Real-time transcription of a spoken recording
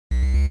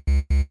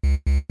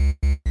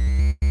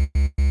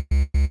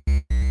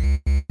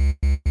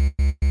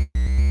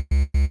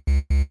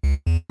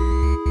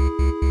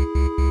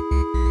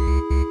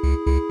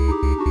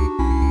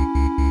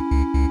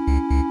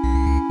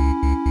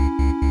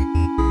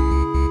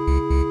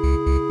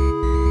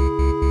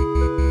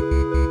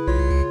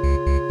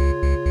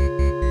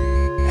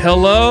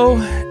Hello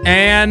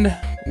and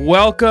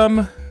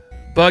welcome,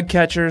 bug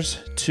catchers,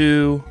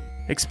 to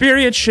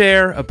Experience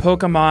Share, a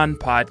Pokemon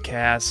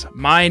podcast.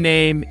 My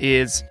name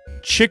is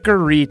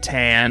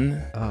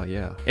Chicory-Tan,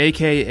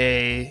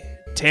 aka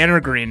Tanner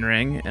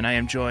Greenring, and I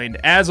am joined,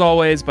 as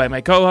always, by my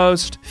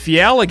co-host,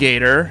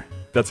 Fialligator.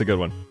 That's a good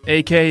one.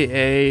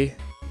 Aka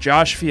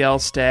Josh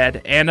Fielstead,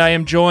 and I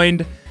am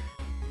joined,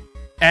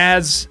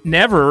 as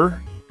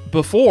never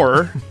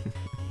before,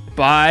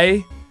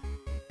 by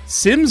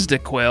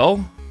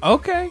Simsdequill.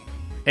 Okay.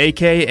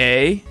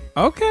 A.K.A.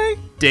 Okay.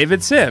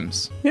 David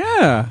Sims.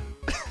 Yeah.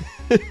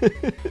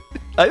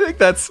 I think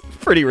that's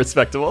pretty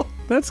respectable.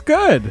 That's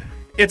good.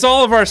 It's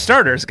all of our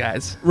starters,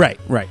 guys. Right.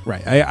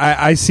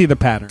 I see the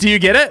pattern. Do you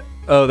get it?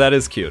 Oh, that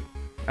is cute.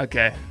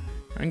 Okay.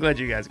 I'm glad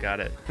you guys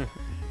got it.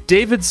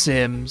 David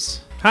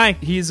Sims. Hi.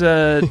 He's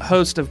a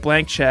host of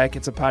Blank Check.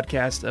 It's a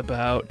podcast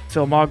about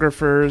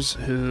filmographers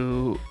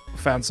who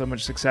found so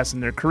much success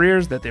in their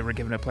careers that they were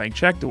given a blank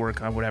check to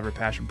work on whatever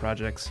passion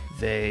projects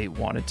they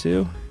wanted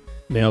to.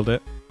 Nailed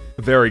it.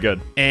 Very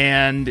good.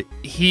 And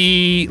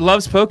he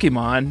loves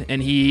Pokemon,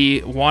 and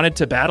he wanted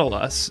to battle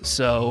us.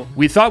 So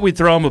we thought we'd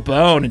throw him a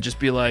bone and just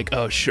be like,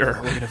 oh, sure,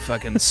 we're going to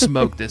fucking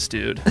smoke this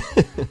dude.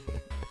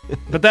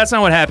 But that's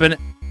not what happened.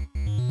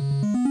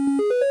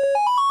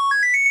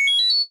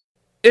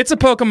 It's a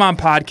Pokemon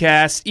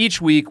podcast. Each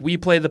week, we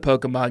play the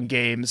Pokemon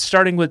games,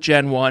 starting with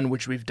Gen 1,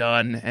 which we've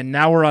done, and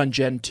now we're on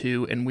Gen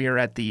 2, and we are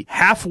at the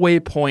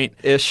halfway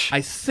point-ish, I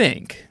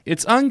think.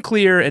 It's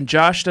unclear, and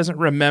Josh doesn't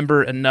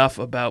remember enough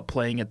about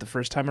playing it the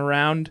first time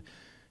around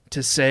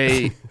to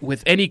say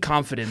with any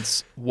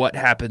confidence what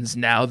happens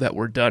now that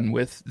we're done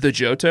with the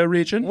Johto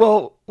region.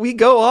 Well, we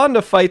go on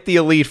to fight the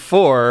Elite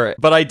Four,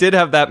 but I did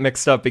have that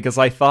mixed up because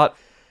I thought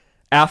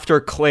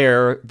after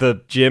Claire,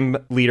 the gym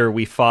leader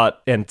we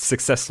fought and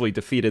successfully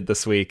defeated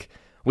this week,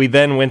 we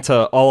then went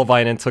to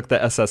Olivine and took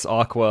the SS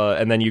Aqua,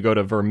 and then you go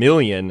to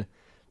Vermilion.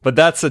 But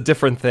that's a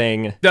different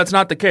thing. That's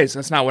not the case.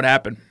 That's not what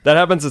happened. That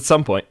happens at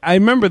some point. I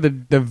remember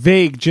the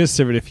vague gist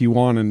of it if you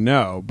want to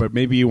know, but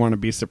maybe you want to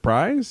be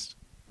surprised?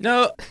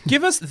 No,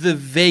 give us the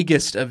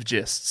vaguest of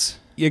gists.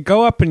 You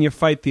go up and you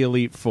fight the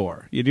Elite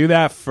Four. You do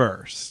that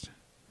first.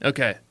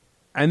 Okay.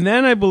 And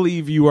then I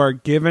believe you are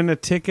given a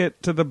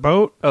ticket to the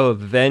boat. Oh,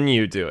 then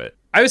you do it.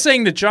 I was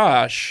saying to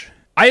Josh,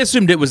 I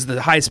assumed it was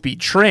the high-speed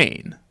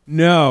train.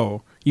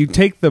 No. You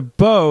take the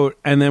boat,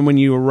 and then when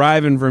you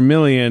arrive in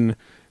Vermilion,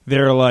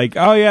 they're like,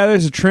 oh, yeah,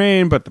 there's a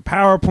train, but the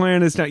power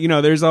plant is not... You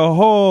know, there's a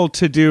whole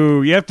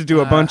to-do... You have to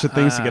do a bunch of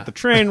things to get the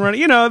train running.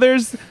 You know,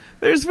 there's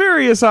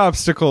various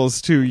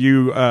obstacles to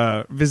you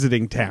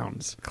visiting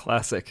towns.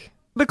 Classic.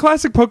 The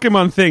classic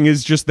Pokemon thing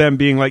is just them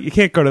being like, you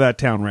can't go to that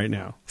town right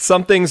now.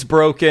 Something's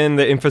broken,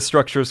 the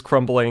infrastructure's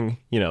crumbling,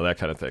 you know, that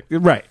kind of thing.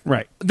 Right.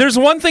 There's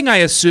one thing I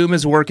assume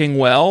is working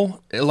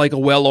well, like a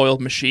well-oiled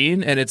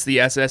machine, and it's the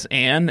SS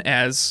Anne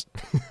as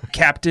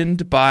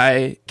captained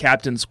by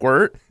Captain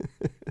Squirt.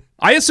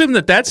 I assume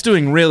that that's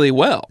doing really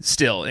well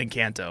still in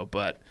Kanto,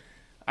 but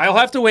I'll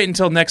have to wait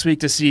until next week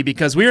to see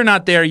because we are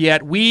not there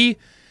yet. We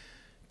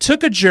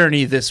took a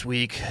journey this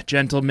week,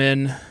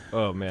 gentlemen.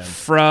 Oh, man.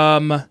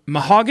 From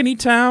Mahogany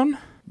Town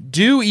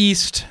due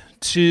east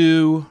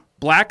to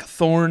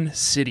Blackthorn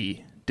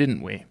City,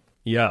 didn't we?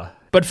 Yeah.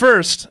 But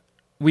first,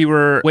 we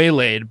were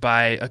waylaid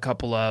by a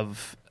couple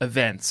of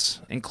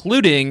events,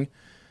 including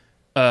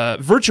a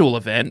virtual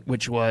event,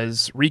 which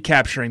was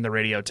recapturing the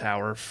radio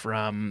tower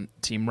from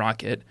Team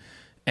Rocket,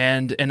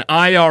 and an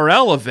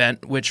IRL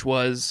event, which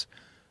was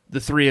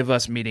the three of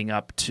us meeting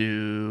up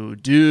to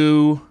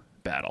do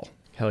battle.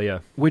 Hell yeah.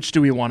 Which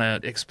do we want to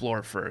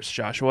explore first,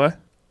 Joshua?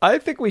 I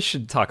think we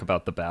should talk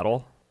about the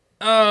battle.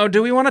 Oh,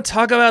 do we want to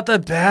talk about the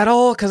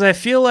battle? Because I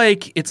feel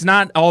like it's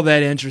not all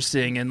that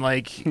interesting, and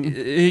like,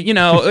 you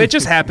know, it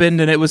just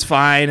happened and it was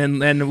fine,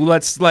 and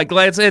it's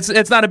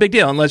not a big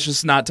deal, and let's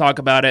just not talk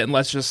about it, and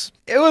let's just.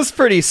 It was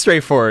pretty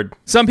straightforward.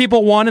 Some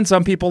people won and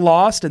some people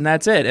lost, and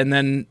that's it. And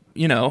then,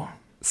 you know,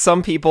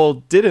 some people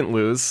didn't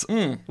lose.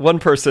 One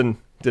person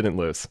didn't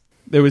lose.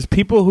 There was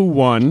people who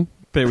won.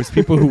 There was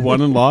people who won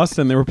and lost,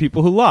 and there were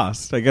people who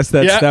lost. I guess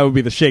that would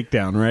be the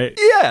shakedown, right?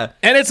 Yeah.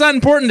 And it's not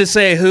important to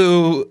say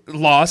who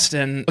lost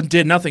and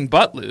did nothing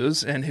but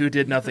lose and who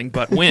did nothing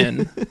but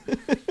win.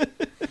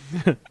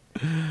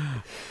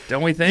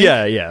 Don't we think?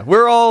 Yeah.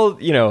 We're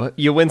all, you know,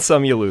 you win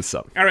some, you lose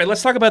some. All right,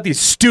 let's talk about these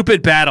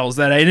stupid battles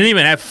that I didn't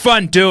even have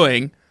fun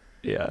doing.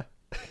 Yeah.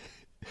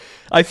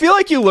 I feel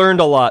like you learned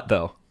a lot,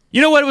 though.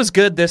 You know what was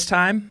good this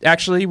time?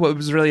 Actually, what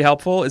was really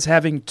helpful is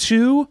having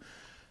two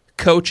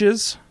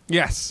coaches.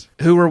 Yes.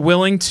 Who were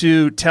willing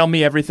to tell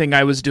me everything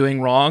I was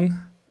doing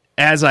wrong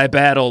as I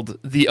battled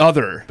the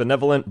other.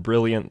 Benevolent,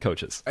 brilliant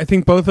coaches. I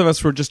think both of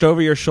us were just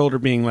over your shoulder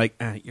being like,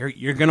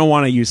 you're going to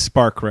want to use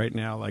Spark right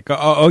now. Like,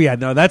 oh yeah,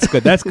 no, that's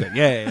good.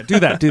 Yeah. Do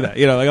that.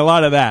 You know, like a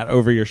lot of that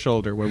over your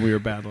shoulder when we were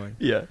battling.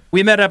 Yeah.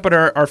 We met up at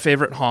our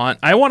favorite haunt.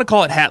 I want to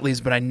call it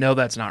Hatley's, but I know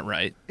that's not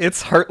right.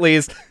 It's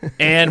Hartley's.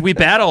 And we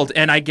battled,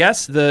 and I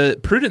guess the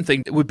prudent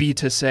thing would be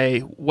to say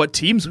what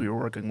teams we were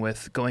working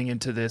with going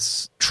into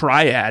this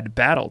triad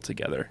battle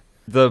together.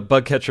 The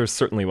bug catchers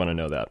certainly want to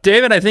know that.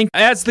 David, I think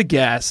as the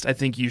guest, I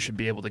think you should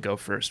be able to go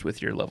first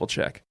with your level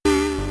check.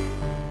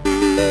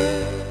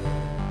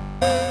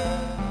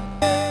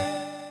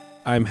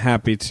 I'm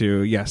happy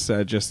to. Yes,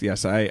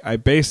 I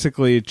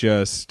basically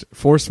just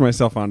forced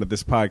myself onto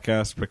this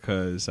podcast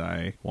because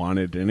I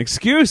wanted an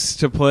excuse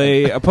to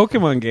play a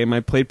Pokemon game.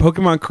 I played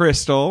Pokemon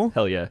Crystal.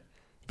 Hell yeah.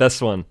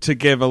 Best one. To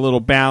give a little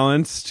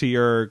balance to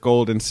your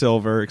gold and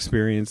silver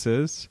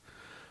experiences.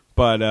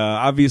 But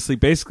obviously,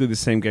 basically the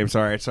same game.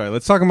 Sorry.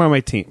 Let's talk about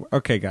my team.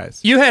 Okay, guys.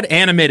 You had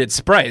animated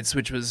sprites,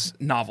 which was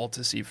novel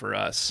to see for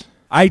us.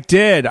 I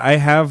did. I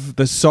have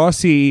the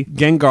saucy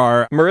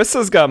Gengar.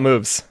 Marissa's got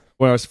moves.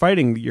 When I was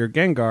fighting your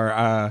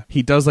Gengar,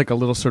 he does like a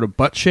little sort of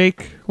butt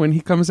shake when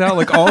he comes out.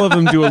 Like all of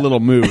them do a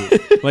little move.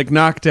 Like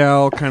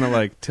Noctowl kind of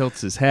like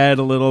tilts his head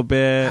a little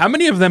bit. How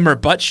many of them are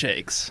butt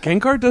shakes?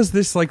 Gengar does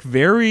this like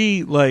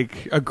very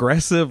like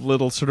aggressive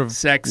little sort of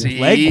sexy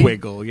leg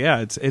wiggle. Yeah,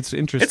 it's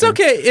interesting. It's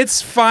okay.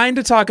 It's fine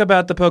to talk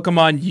about the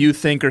Pokemon you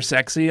think are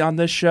sexy on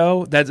this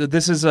show.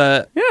 This is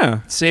a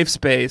safe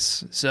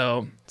space.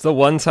 So it's the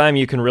one time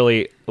you can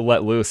really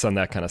let loose on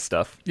that kind of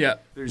stuff. Yeah.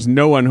 There's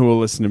no one who will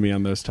listen to me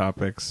on those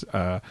topics.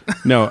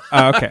 No.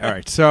 Okay. All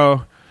right.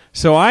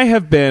 So I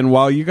have been,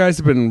 while you guys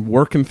have been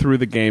working through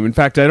the game. In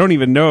fact, I don't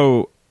even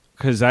know,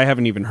 because I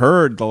haven't even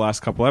heard the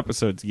last couple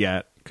episodes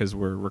yet, because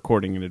we're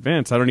recording in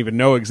advance. I don't even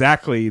know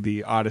exactly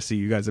the odyssey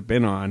you guys have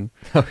been on.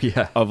 Oh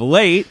yeah. Of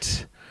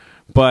late.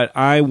 But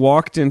I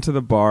walked into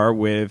the bar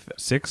with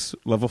 6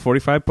 level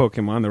 45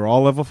 Pokemon. They're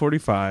all level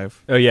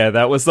 45. Oh yeah,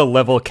 that was the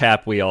level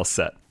cap we all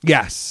set.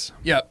 Yes.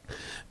 Yep.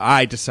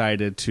 I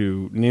decided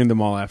to name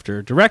them all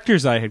after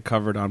directors I had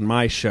covered on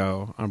my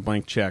show on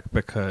Blank Check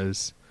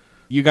because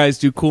you guys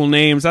do cool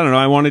names. I don't know.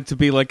 I wanted to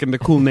be like in the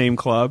cool name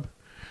club.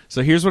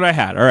 So here's what I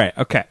had. All right.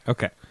 Okay.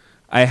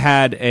 I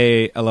had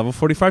a level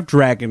 45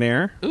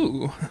 Dragonair.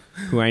 Ooh.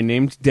 Who I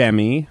named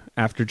Demi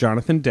after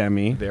Jonathan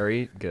Demi.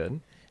 Very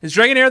good. Is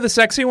Dragonair the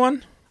sexy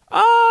one?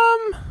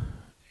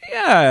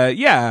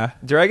 Yeah.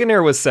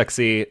 Dragonair was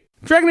sexy.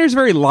 Dragonair's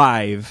very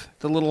live.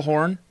 The little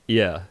horn?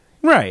 Yeah.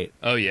 Right.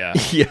 Oh, yeah.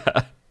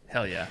 Yeah.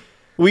 Hell yeah.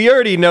 We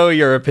already know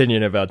your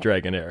opinion about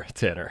Dragonair,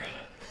 Tanner.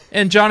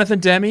 And Jonathan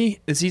Demi,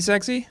 is he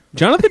sexy?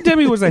 Jonathan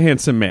Demi was a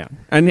handsome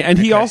man. And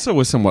he also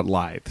was somewhat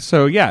lithe.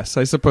 So, yes,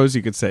 I suppose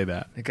you could say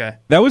that. Okay.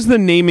 That was the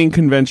naming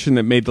convention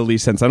that made the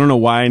least sense. I don't know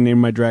why I named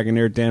my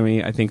Dragonair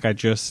Demi. I think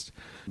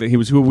he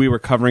was who we were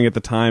covering at the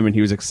time, and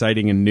he was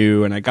exciting and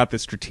new. And I got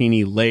this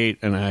Dratini late,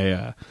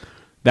 and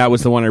that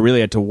was the one I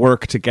really had to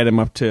work to get him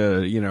up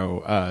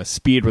to,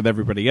 speed with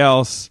everybody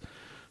else.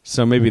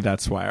 So maybe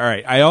that's why. All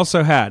right.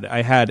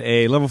 I had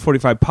a level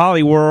 45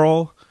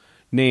 Poliwhirl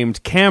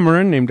named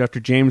Cameron, named after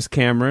James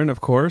Cameron,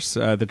 of course,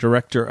 the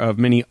director of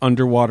many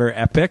underwater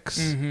epics.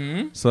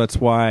 Mm-hmm. So that's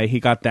why he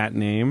got that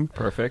name.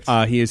 Perfect.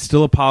 He is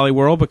still a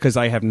Poliwhirl because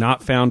I have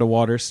not found a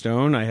water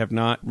stone. I have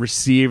not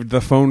received the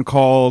phone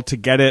call to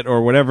get it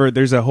or whatever.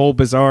 There's a whole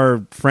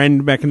bizarre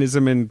friend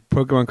mechanism in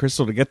Pokemon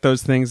Crystal to get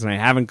those things, and I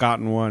haven't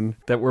gotten one.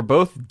 That we're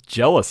both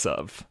jealous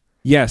of.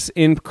 Yes,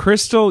 in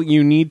Crystal,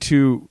 you need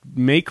to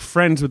make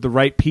friends with the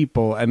right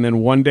people, and then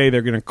one day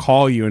they're going to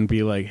call you and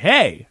be like,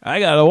 hey, I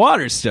got a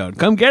water stone.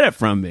 Come get it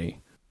from me.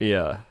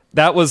 Yeah.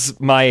 That was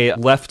my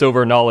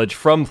leftover knowledge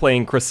from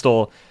playing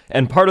Crystal,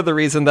 and part of the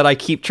reason that I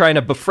keep trying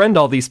to befriend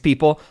all these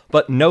people,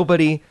 but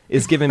nobody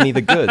is giving me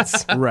the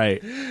goods.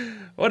 Right.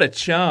 What a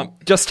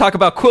chump. Just talk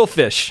about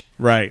Quillfish.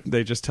 Right.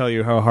 They just tell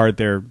you how hard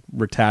their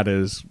Rattata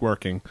is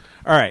working.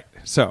 All right.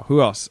 So,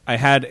 who else? I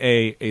had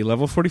a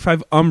level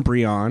 45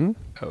 Umbreon.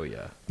 Oh,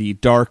 yeah. The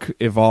dark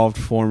evolved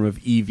form of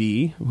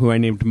Eevee, who I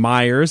named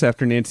Myers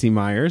after Nancy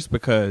Myers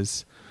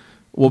because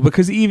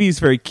Eevee is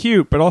very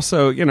cute, but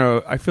also,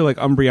 I feel like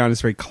Umbreon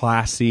is very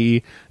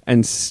classy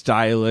and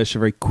stylish,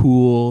 very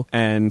cool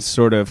and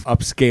sort of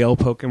upscale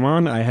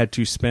Pokemon. I had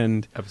to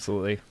spend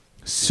absolutely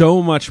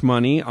so much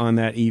money on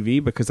that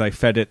Eevee because I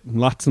fed it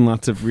lots and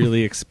lots of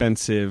really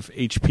expensive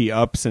HP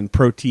ups and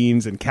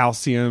proteins and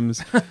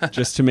calciums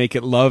just to make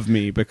it love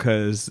me,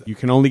 because you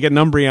can only get an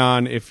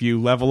Umbreon if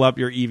you level up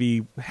your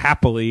Eevee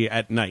happily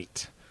at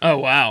night. Oh,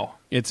 wow.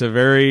 It's a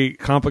very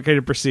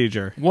complicated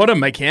procedure. What a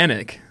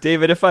mechanic.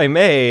 David, if I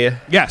may...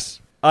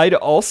 Yes. I'd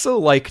also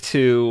like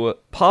to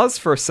pause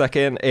for a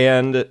second,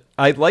 and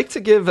I'd like to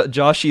give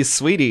Joshy's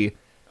Sweetie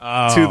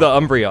to the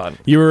Umbreon.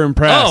 You were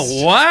impressed.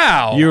 Oh,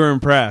 wow. You were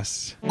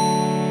impressed.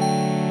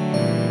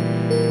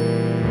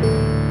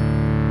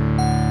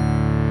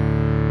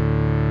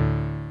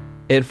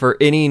 And for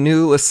any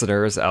new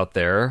listeners out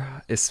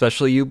there,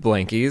 especially you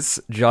blankies,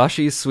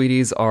 Joshy's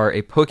Sweeties are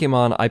a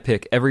Pokemon I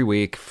pick every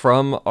week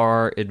from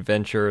our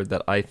adventure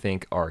that I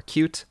think are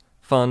cute,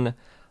 fun,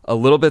 a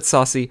little bit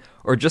saucy,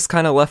 or just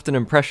kind of left an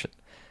impression.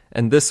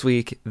 And this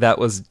week, that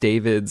was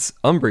David's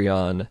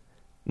Umbreon,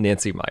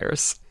 Nancy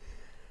Myers.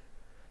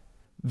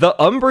 The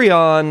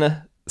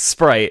Umbreon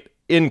sprite,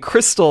 in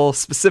Crystal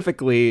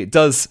specifically,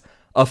 does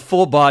a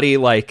full body,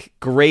 like,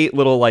 great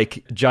little,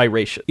 like,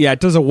 gyration. Yeah, it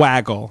does a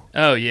waggle.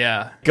 Oh,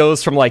 yeah.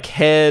 Goes from, like,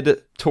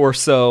 head,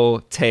 torso,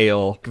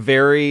 tail.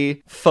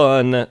 Very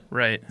fun.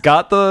 Right.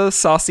 Got the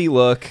saucy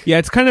look. Yeah,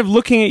 it's kind of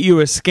looking at you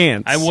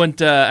askance. I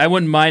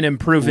wouldn't mind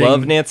improving.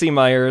 Love Nancy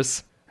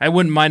Myers. I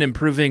wouldn't mind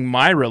improving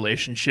my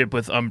relationship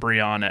with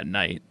Umbreon at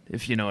night,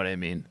 if you know what I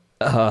mean.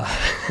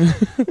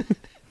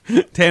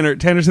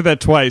 Tanner said that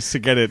twice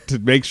to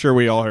make sure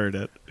we all heard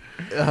it.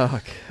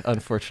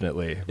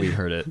 Unfortunately, we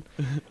heard it.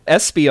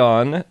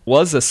 Espeon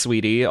was a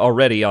sweetie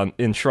already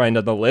enshrined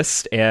on the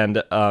list,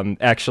 and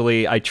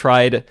actually I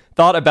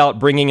thought about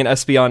bringing an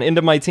Espeon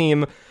into my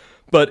team,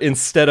 but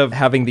instead of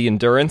having the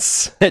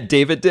endurance that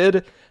David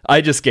did,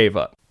 I just gave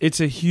up. It's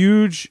a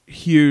huge,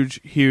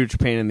 huge, huge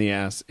pain in the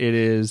ass. It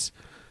is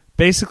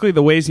basically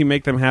the ways you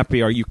make them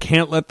happy are you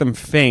can't let them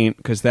faint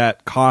because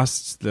that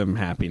costs them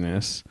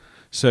happiness.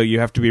 So you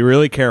have to be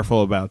really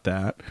careful about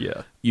that.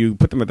 Yeah. You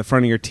put them at the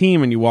front of your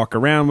team and you walk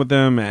around with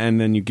them, and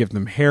then you give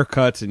them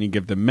haircuts and you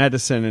give them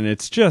medicine, and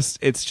it's just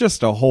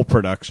a whole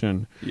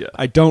production. Yeah.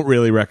 I don't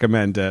really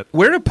recommend it.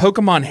 Where do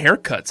Pokemon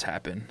haircuts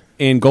happen?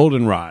 In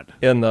Goldenrod.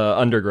 In the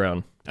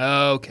underground.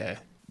 Oh, okay.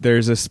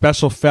 There's a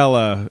special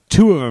fella,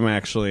 2 of them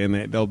actually, and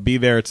they'll be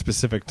there at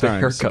specific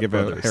times to Haircut give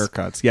Brothers. out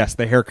haircuts. Yes,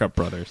 the Haircut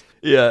Brothers.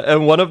 Yeah,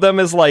 and one of them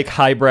is like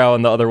highbrow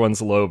and the other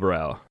one's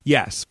lowbrow.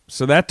 Yes.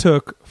 So that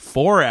took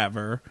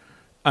forever.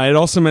 It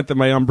also meant that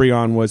my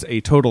Umbreon was a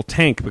total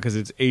tank because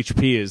its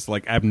HP is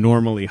like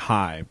abnormally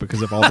high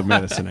because of all the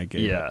medicine I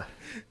gave. Yeah.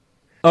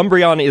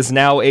 Umbreon is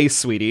now a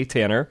sweetie,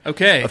 Tanner.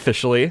 Okay.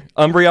 Officially.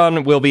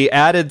 Umbreon will be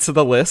added to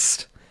the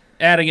list.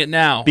 Adding it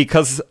now.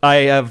 Because I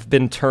have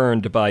been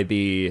turned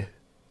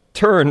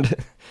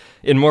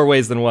in more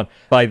ways than one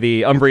by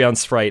the Umbreon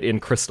sprite in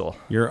Crystal.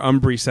 You're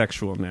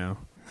Umbrisexual now.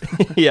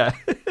 Yeah.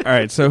 All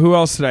right, so who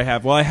else did I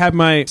have? Well, I had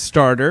my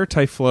starter,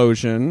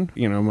 Typhlosion.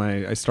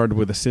 I started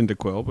with a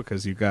Cyndaquil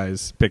because you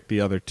guys picked the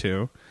other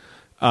 2.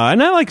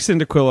 And I like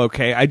Cyndaquil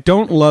okay. I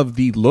don't love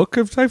the look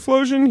of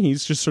Typhlosion.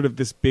 He's just sort of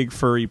this big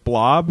furry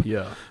blob.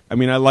 Yeah. I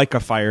mean, I like a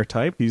fire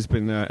type. He's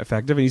been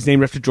effective, and he's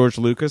named after George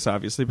Lucas,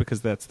 obviously,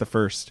 because that's the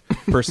first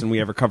person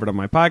we ever covered on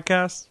my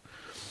podcast.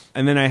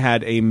 And then I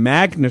had a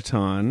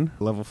Magneton,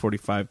 level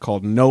 45,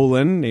 called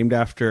Nolan, named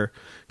after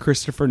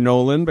Christopher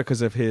Nolan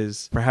because of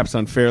his perhaps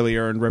unfairly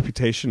earned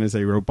reputation as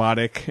a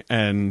robotic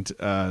and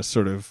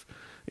sort of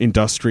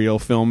industrial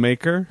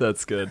filmmaker.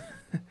 That's good.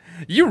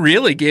 You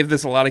really gave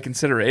this a lot of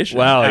consideration.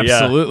 Wow,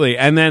 Absolutely.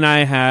 And then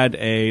I had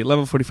a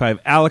level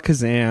 45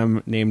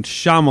 Alakazam named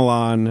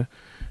Shyamalan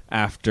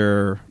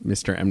after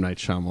Mr. M. Night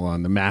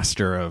Shyamalan, the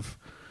master of,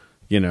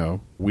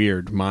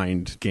 weird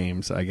mind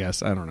games, I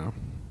guess. I don't know.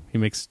 He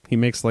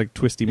makes like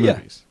twisty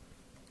movies.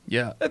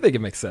 Yeah. I think it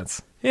makes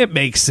sense. It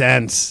makes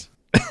sense.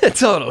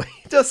 Totally.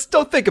 Just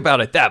don't think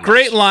about it that much.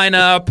 Great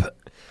lineup.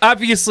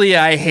 Obviously,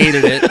 I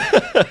hated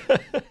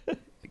it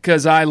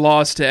because I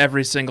lost to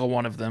every single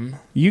one of them.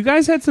 You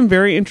guys had some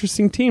very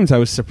interesting teams. I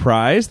was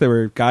surprised. There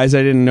were guys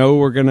I didn't know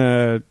were going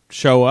to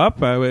show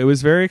up. It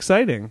was very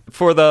exciting.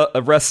 For the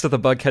rest of the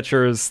bug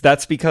catchers,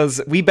 that's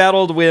because we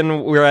battled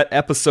when we were at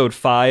episode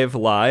 5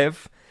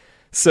 live.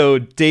 So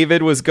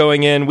David was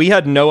going in. We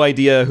had no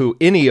idea who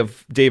any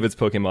of David's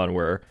Pokemon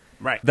were.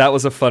 Right. That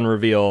was a fun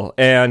reveal.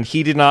 And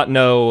he did not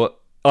know,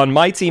 on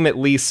my team, at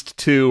least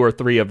 2 or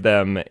 3 of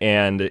them.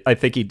 And I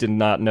think he did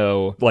not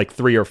know like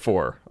 3 or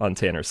 4 on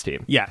Tanner's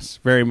team. Yes,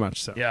 very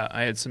much so. Yeah,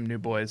 I had some new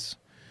boys.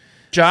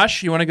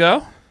 Josh, you want to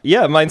go?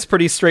 Yeah, mine's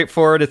pretty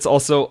straightforward. It's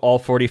also all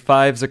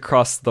 45s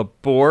across the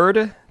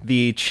board.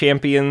 The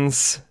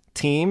champions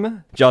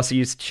team. Joss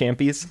used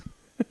champions.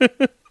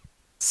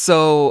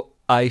 So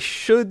I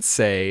should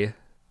say,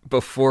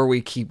 before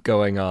we keep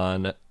going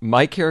on,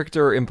 my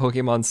character in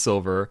Pokemon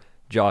Silver,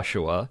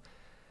 Joshua,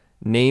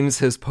 names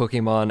his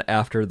Pokemon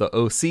after the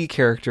OC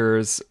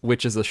characters,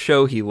 which is a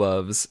show he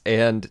loves,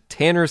 and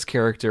Tanner's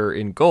character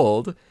in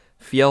Gold,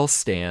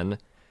 Fielstan,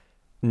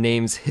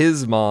 names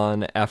his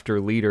Mon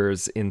after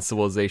leaders in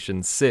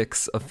Civilization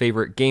 6, a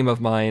favorite game of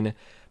mine,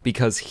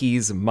 because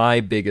he's my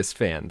biggest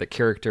fan. The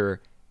character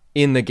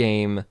in the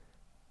game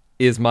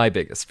is my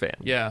biggest fan.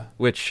 Yeah.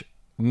 Which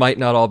might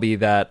not all be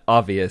that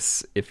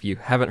obvious if you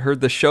haven't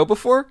heard the show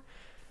before.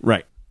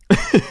 Right.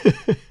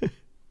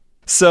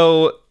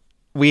 So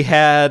we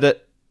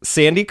had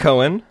Sandy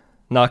Cohen,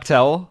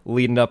 Noctowl,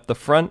 leading up the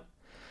front.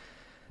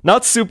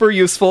 Not super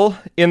useful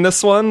in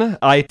this one.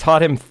 I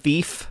taught him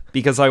Thief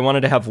because I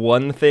wanted to have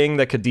one thing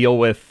that could deal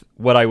with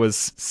what I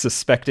was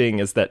suspecting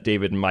is that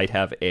David might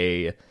have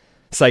a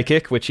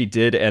Psychic, which he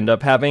did end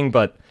up having,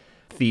 but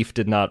Thief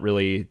did not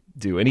really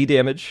do any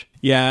damage.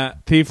 Yeah,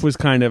 Thief was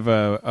kind of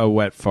a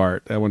wet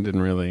fart. That one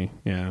didn't really,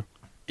 Yeah,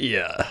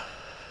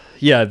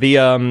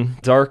 the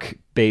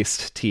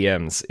dark-based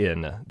TMs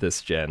in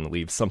this gen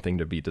leave something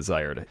to be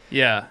desired.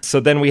 Yeah. So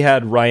then we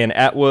had Ryan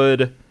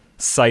Atwood,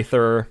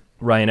 Scyther.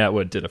 Ryan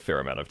Atwood did a fair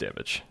amount of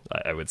damage,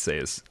 I would say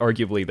is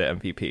arguably the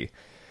MVP.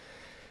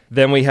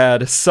 Then we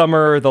had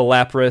Summer the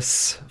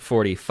Lapras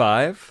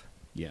 45.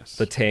 yes,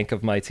 The tank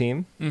of my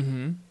team.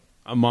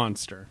 a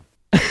monster.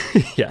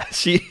 Yeah,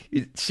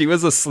 she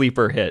was a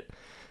sleeper hit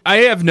I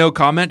have no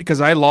comment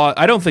because I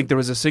don't think there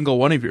was a single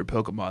one of your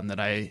Pokemon that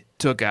I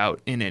took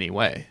out in any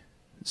way.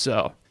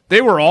 So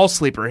they were all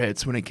sleeper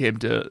hits when it came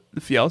to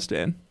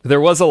Fielstan.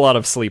 There was a lot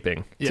of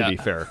sleeping, to be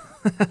fair.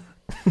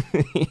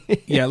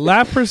 Yeah,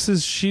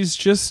 Lapras she's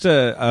just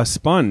a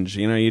sponge.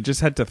 You know, you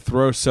just had to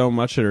throw so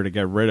much at her to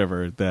get rid of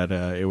her that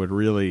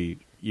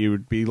you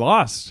would be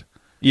lost.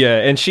 Yeah,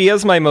 and she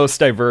has my most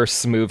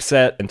diverse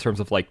moveset in terms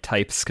of like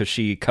types because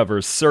she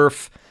covers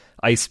Surf,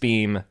 Ice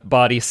Beam,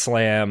 Body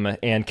Slam,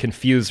 and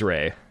Confuse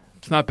Ray.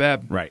 It's not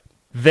bad. Right.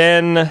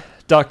 Then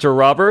Dr.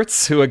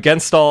 Roberts, who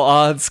against all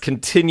odds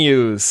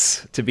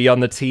continues to be on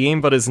the team,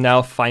 but is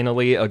now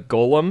finally a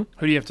golem.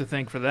 Who do you have to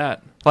thank for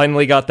that?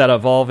 Finally got that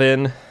evolve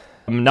in.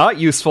 Not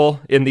useful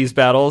in these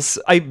battles.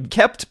 I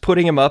kept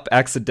putting him up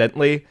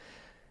accidentally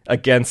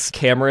against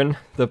Cameron,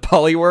 the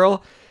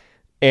Poliwhirl,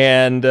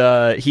 and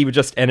he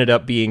just ended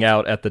up being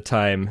out at the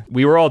time.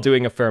 We were all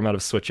doing a fair amount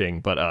of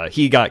switching, but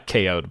he got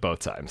KO'd both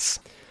times.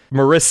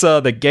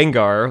 Marissa, the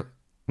Gengar,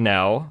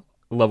 now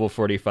level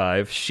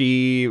 45,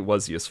 she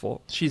was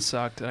useful. She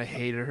sucked. I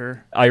hated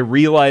her. I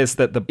realized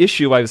that the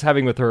issue I was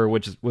having with her,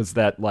 which was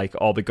that like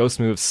all the ghost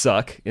moves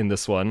suck in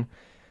this one,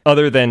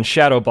 other than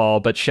Shadow Ball,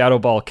 but Shadow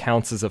Ball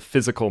counts as a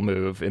physical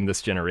move in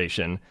this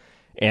generation,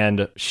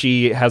 and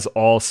she has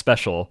all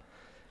special.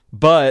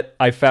 But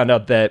I found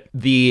out that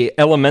the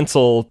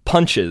elemental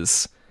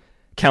punches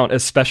count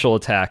as special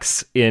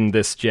attacks in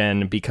this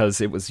gen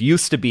because it was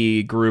used to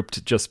be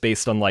grouped just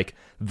based on like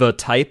the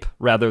type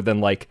rather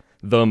than like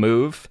the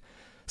move.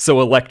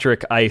 So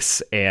electric,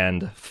 ice,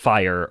 and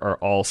fire are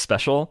all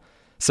special.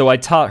 So I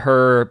taught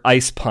her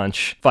Ice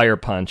Punch, Fire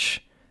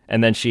Punch,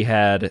 and then she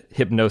had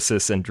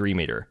Hypnosis and Dream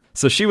Eater.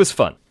 So she was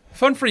fun.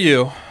 Fun for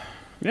you.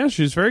 Yeah,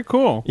 she's very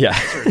cool. Yeah.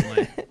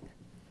 Certainly.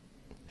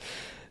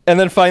 And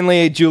then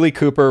finally, Julie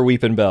Cooper,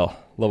 Weepin' Bell,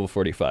 level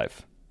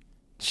 45.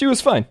 She was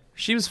fine.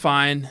 She was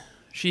fine.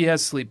 She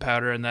has sleep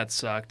powder, and that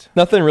sucked.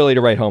 Nothing really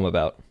to write home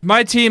about.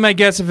 My team, I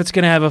guess, if it's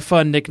going to have a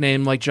fun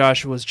nickname like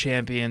Joshua's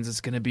Champions, it's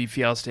going to be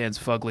Fielstan's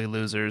Fugly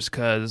Losers,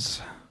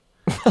 because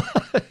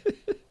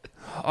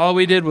all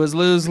we did was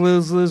lose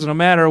no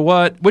matter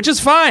what, which is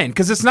fine,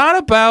 because it's not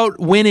about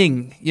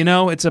winning, you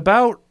know? It's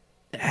about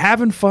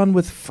having fun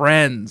with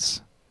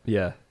friends.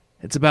 Yeah.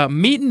 It's about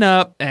meeting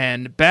up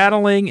and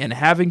battling and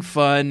having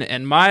fun,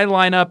 and my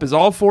lineup is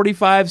all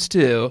 45s,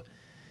 too.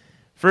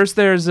 First,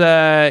 there's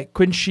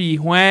Quincy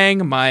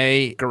Huang,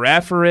 my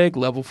Girafarig,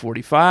 level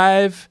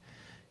 45.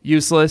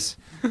 Useless.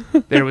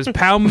 There was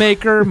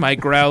Poundmaker, my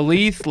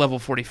Growlithe, level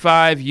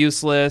 45.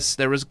 Useless.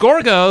 There was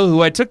Gorgo,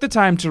 who I took the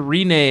time to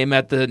rename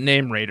at the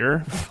Name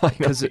Raider,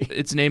 because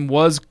its name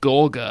was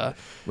Golga,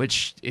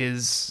 which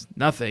is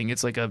nothing.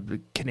 It's like a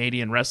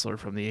Canadian wrestler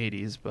from the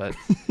 80s. But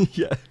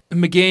Yeah.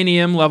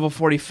 Meganium, level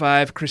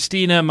 45.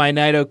 Christina, my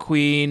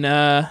Nidoqueen.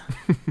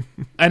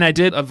 And I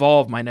did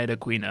evolve my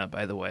Nidoqueena,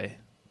 by the way.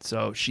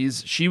 So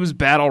she was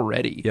battle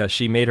ready. Yeah,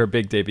 she made her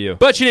big debut.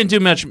 But she didn't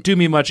do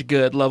me much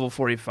good, level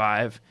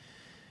 45.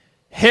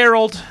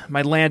 Harold,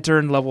 my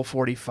Lantern, level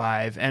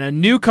 45. And a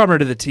newcomer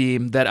to the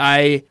team that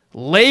I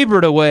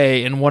labored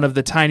away in one of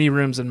the tiny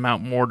rooms in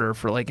Mount Mortar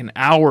for like an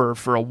hour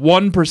for a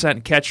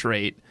 1% catch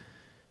rate.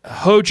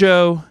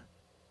 Hojo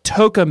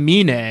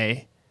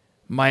Tokamine,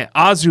 my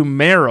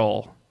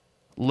Azumarill,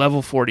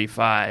 level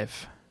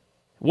 45.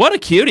 What a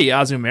cutie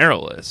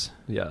Azumarill is.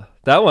 Yeah.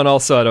 That one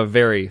also had a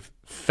very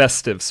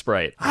festive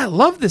sprite. I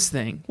love this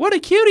thing. What a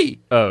cutie.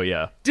 Oh,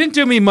 yeah. Didn't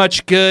do me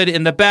much good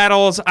in the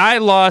battles. I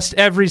lost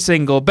every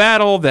single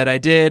battle that I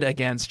did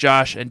against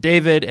Josh and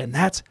David, and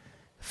that's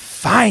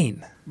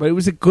fine. But it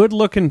was a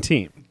good-looking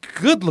team.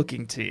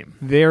 Good-looking team.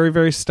 Very,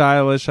 very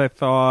stylish, I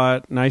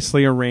thought.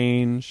 Nicely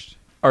arranged.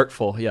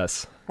 Artful,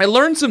 yes. I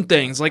learned some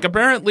things. Like,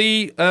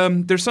 apparently,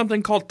 there's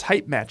something called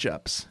type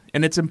matchups,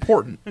 and it's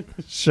important.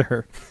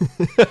 Sure.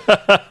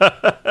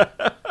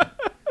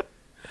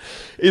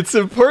 It's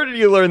important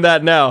you learn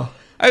that now.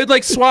 I would,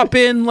 like, swap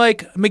in,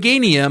 like,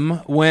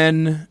 Meganium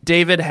when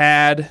David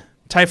had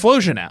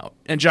Typhlosion out.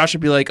 And Josh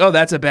would be like, oh,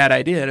 that's a bad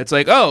idea. And it's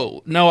like,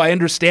 oh, no, I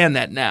understand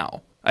that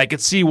now. I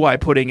could see why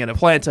putting in a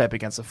plant type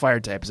against a fire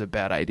type is a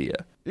bad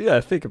idea. Yeah,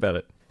 think about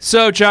it.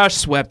 So Josh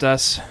swept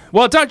us.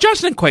 Well,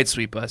 Josh didn't quite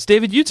sweep us.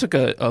 David, you took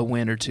a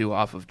win or two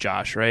off of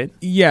Josh, right?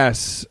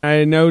 Yes.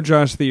 I know,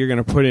 Josh, that you're going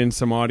to put in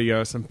some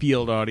audio, some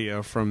field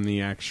audio from the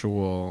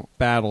actual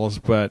battles,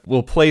 but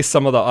We'll play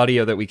some of the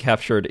audio that we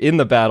captured in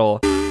the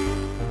battle.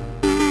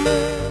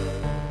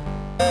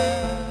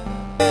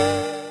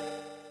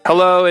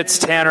 Hello, it's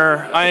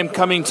Tanner. I am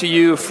coming to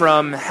you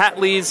from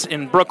Hatley's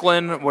in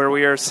Brooklyn, where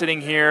we are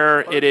sitting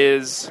here. It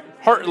is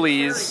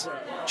Hartley's.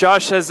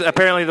 Josh says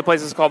apparently the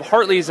place is called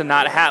Hartley's and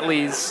not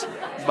Hatley's,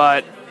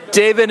 but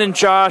David and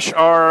Josh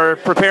are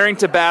preparing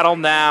to battle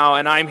now,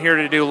 and I'm here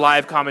to do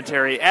live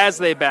commentary as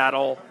they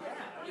battle.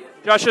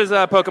 Josh's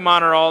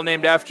Pokemon are all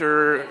named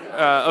after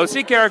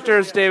OC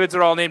characters. David's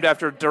are all named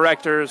after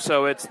directors,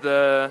 so it's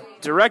the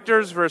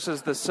directors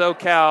versus the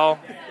SoCal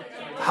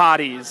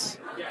hotties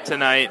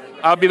tonight.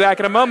 I'll be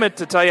back in a moment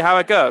to tell you how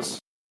it goes.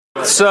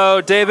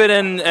 So David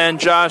and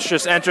Josh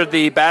just entered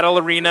the battle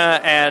arena,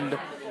 and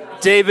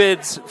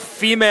David's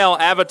female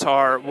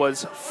avatar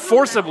was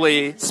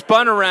forcibly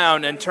spun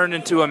around and turned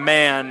into a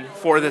man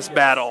for this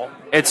battle.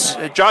 It's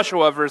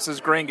Joshua versus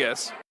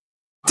Gringus.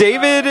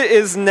 David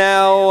is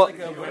now,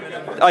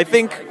 I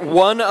think,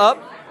 1 up.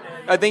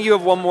 I think you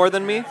have 1 more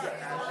than me.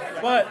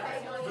 But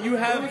you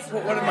have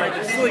put one of mine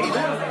to sleep.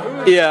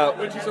 Yeah.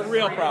 Which is a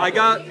real problem.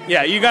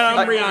 You got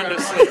Umbreon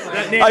to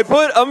sleep. I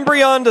put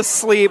Umbreon to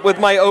sleep with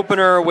my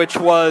opener, which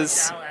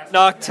was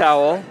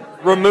Noctowl.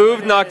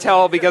 Removed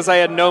Noctowl because I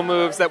had no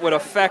moves that would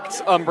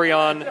affect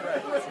Umbreon.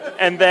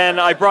 And then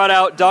I brought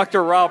out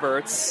Dr.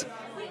 Roberts.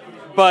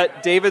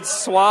 But David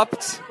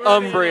swapped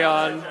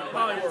Umbreon.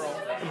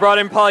 Brought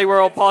in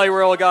Poliwhirl.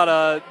 Poliwhirl got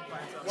a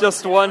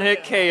just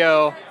 1-hit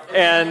KO.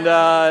 And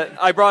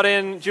I brought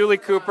in Julie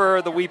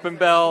Cooper, the Weeping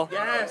Bell.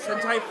 Yes,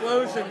 and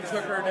Typhlosion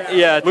took her down.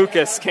 Yeah,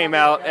 Lucas came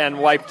out and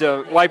wiped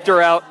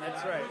her out.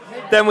 That's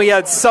right. Then we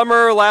had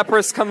Summer.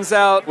 Lapras comes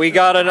out. We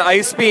got an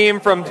Ice Beam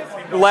from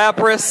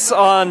Lapras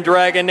on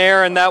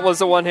Dragonair, and that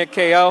was a 1-hit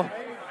KO.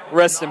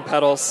 Rest in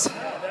Petals.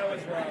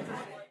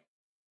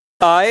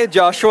 I,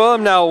 Joshua,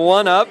 am now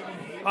 1 up.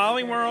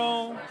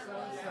 Poliwhirl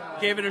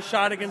gave it a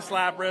shot against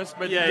Lapras,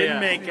 but didn't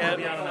make it.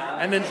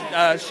 And then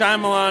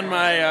Shyamalan,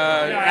 my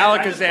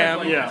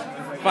Alakazam,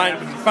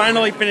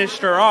 finally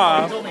finished her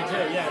off.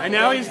 And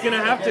now he's going to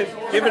have to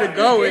give it a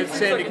go with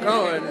Sandy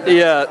Cohen.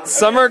 Yeah,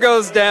 Summer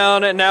goes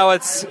down, and now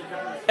it's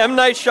M.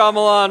 Night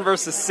Shyamalan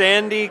versus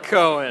Sandy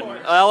Cohen.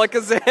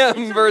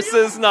 Alakazam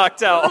versus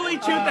Noctowl. Early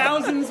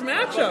 2000s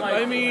matchup.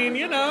 I mean,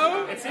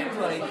 it seems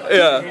like.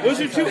 Yeah. Those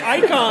are 2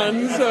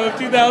 icons of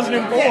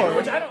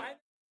 2004.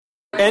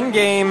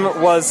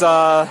 Endgame was,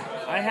 I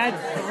had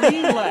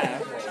 3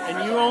 left, and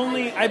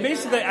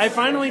I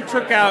finally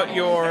took out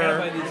your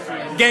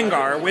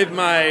Gengar with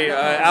my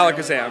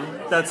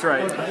Alakazam. That's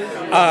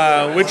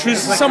right. Which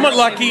was somewhat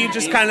lucky,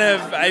 just kind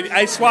of,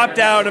 I swapped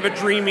out of a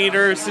Dream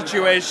Eater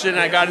situation,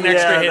 I got an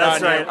extra hit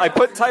on right. you. I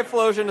put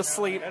Typhlosion to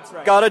sleep,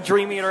 got a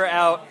Dream Eater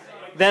out,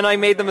 then I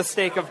made the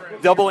mistake of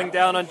doubling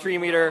down on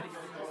Dream Eater.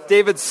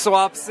 David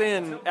swaps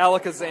in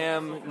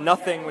Alakazam,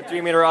 nothing with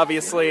Dream Eater,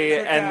 obviously,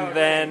 and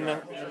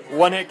then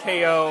 1-hit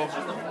KO,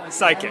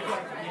 Psychic.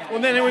 Well,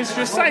 then it was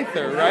just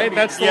Scyther, right?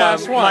 That's the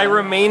last one. My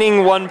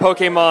remaining 1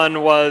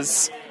 Pokemon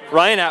was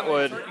Ryan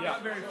Atwood.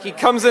 He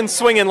comes in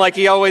swinging like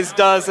he always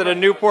does at a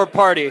Newport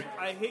party.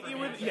 I hit you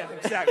with... Yeah,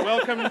 exactly.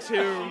 Welcome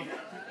to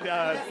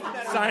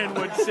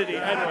Cyanwood City.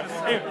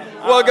 Anyway.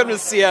 Welcome to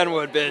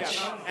Cyanwood, bitch.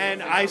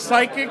 And I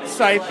Psychic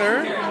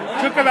Scyther.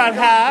 Took about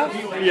half,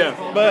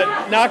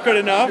 but not good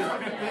enough.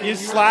 You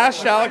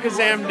slashed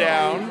Alakazam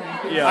down.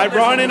 Yeah. I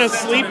brought in a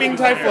sleeping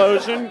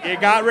Typhlosion. You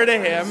got rid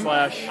of him.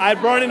 Slash. I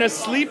brought in a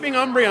sleeping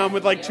Umbreon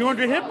with like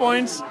 200 hit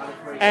points.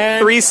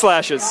 And 3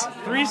 slashes.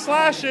 3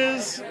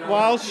 slashes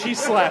while she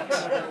slept.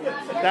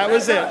 That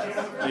was it.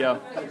 Yeah.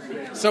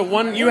 So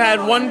you had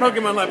 1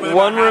 Pokemon left. With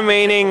 1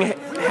 remaining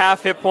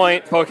half hit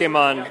point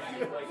Pokemon.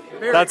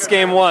 That's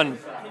game 1.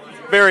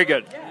 Very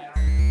good.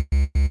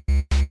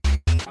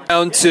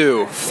 Round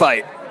 2,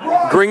 fight.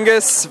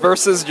 Gringus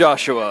versus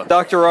Joshua.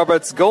 Dr.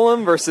 Roberts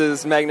Golem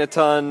versus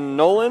Magneton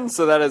Nolan.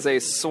 So that is a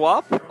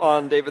swap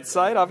on David's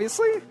side,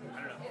 obviously.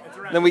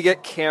 Then we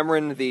get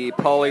Cameron, the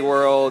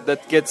Poliwhirl,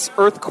 that gets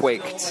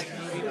earthquaked.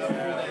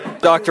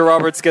 Dr.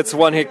 Roberts gets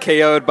 1-hit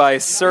KO'd by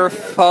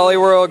Surf.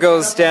 Poliwhirl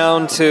goes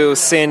down to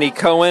Sandy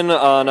Cohen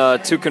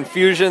on 2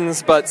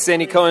 confusions, but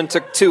Sandy Cohen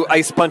took 2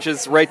 ice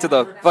punches right to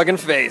the fucking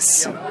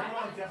face.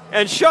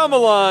 And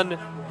Shyamalan,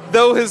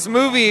 though his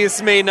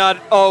movies may not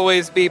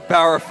always be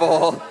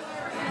powerful,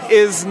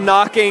 is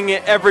knocking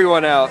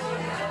everyone out.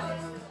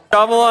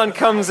 Shyamalan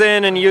comes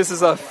in and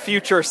uses a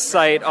future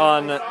sight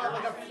on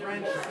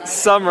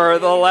Summer,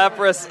 the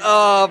Lapras.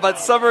 Oh, but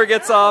Summer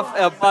gets off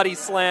a body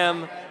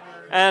slam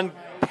and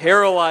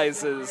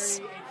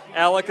paralyzes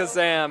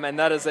Alakazam, and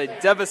that is a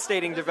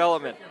devastating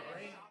development.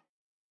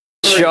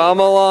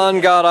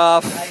 Shyamalan got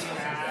off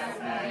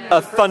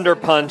a Thunder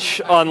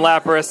Punch on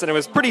Lapras, and it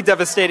was pretty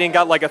devastating.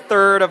 Got like a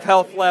third of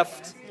health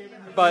left,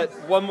 but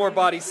 1 more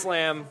body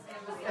slam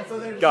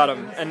got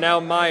him. And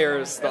now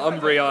Myers, the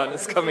Umbreon,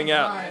 is coming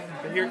out.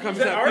 Here comes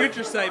that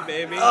future sight,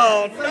 baby.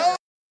 Oh, no!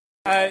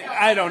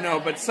 I don't know,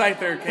 but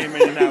Scyther came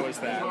in and that was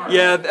that.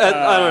 Yeah,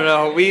 I don't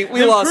know. We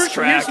lost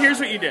track. Here's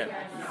what you did.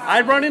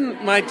 I brought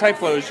in my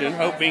Typhlosion,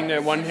 hoping to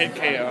 1-hit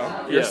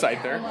KO your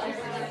Scyther.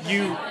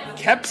 You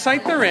kept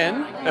Scyther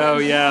in. Oh,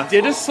 yeah.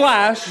 Did a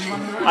slash.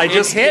 I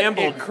just hit,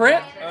 gambled. It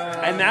crit,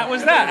 and that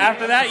was that.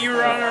 After that, you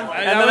were on...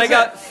 And then I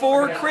got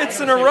 4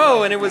 crits in a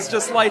row, and it was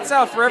just lights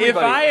out for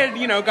everybody. If I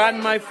had,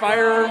 gotten my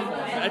fire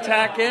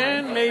attack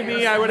in,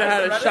 maybe I would have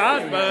had a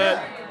shot,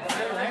 but...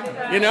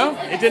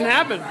 it didn't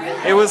happen.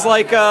 It was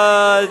like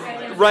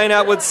Ryan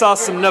Atwood saw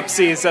some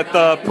nupsies at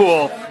the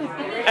pool,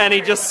 and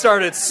he just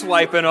started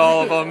swiping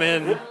all of them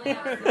in.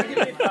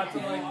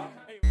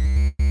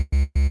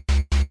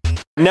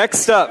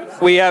 Next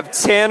up, we have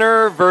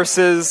Tanner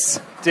versus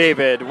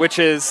David, which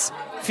is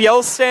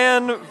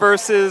Fielstan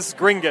versus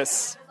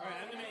Gringus.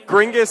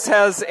 Gringus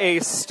has a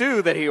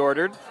stew that he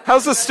ordered.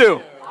 How's the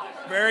stew?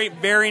 Very,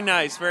 very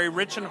nice. Very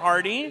rich and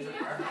hearty.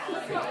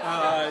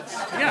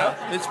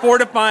 It's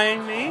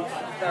fortifying me.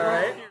 All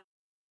right.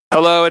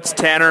 Hello, it's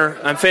Tanner.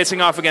 I'm facing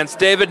off against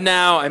David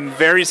now. I'm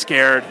very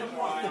scared.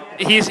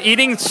 He's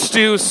eating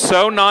stew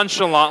so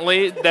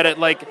nonchalantly that it's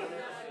like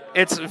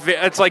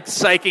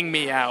psyching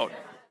me out.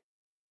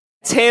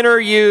 Tanner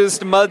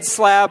used Mud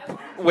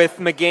Slap with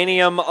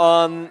Meganium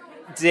on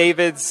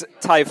David's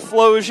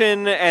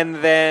Typhlosion, and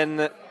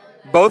then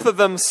both of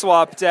them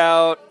swapped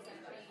out.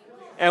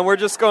 And we're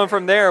just going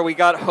from there. We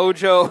got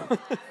Hojo.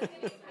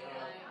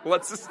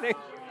 What's his name?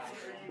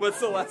 What's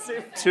the last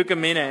name?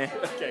 Tukamine.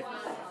 Okay.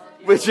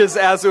 Which is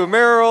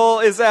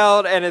Azumarill is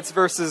out, and it's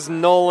versus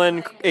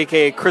Nolan,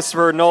 a.k.a.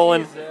 Christopher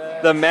Nolan,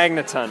 the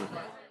Magneton.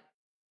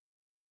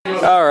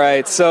 All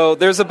right, so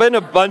there's been a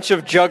bunch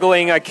of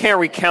juggling. I can't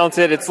recount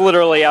it. It's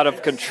literally out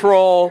of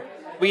control.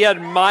 We had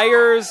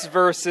Myers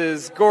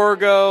versus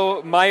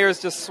Gorgo.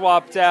 Myers just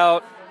swapped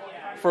out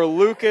for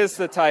Lucas,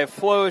 the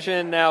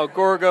Typhlosion. Now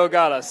Gorgo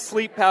got a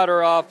sleep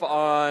powder off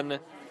on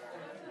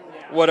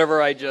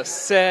whatever I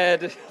just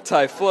said,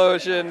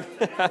 Typhlosion.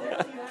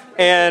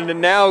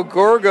 And now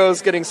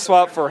Gorgo's getting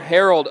swapped for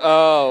Harold.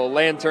 Oh,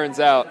 Lantern's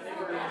out.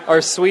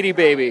 Our sweetie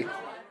baby.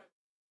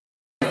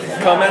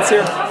 Comments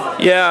here?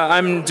 Yeah,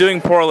 I'm doing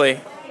poorly.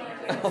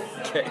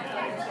 Okay.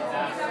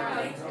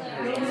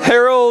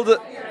 Harold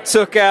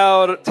took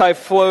out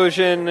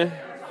Typhlosion,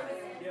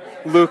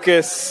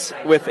 Lucas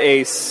with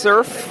a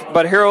Surf,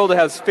 but Harold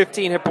has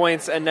 15 hit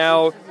points, and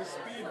now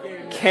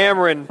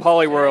Cameron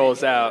Poliwhirl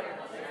is out.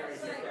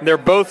 They're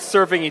both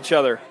surfing each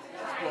other,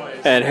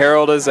 and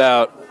Harold is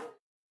out.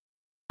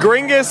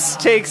 Gringus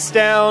takes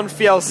down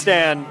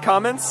Fielstan.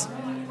 Comments?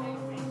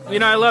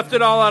 I left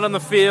it all out on the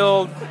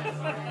field.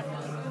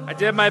 I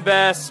did my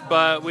best,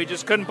 but we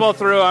just couldn't pull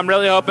through. I'm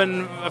really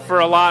hoping for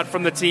a lot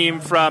from the team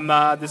from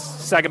this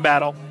second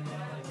battle.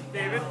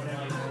 David?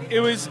 It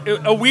was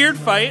a weird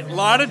fight. A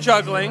lot of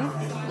juggling.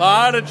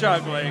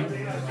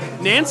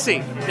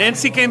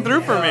 Nancy came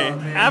through for me.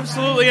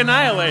 Absolutely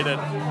annihilated.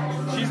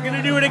 She's going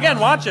to do it again.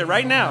 Watch it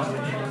right now.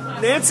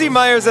 Nancy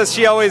Myers, as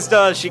she always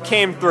does, she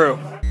came through.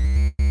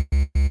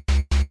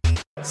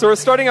 So we're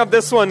starting up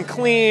this one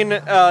clean.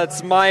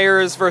 It's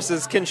Myers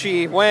versus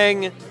Qinshi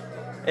Huang.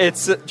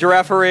 It's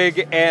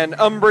Girafarig and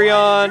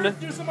Umbreon.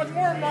 Do so much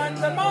more mine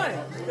than mine.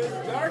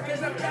 Dark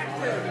is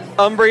effective.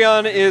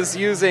 Umbreon is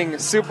using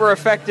super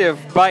effective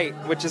Bite,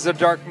 which is a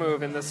dark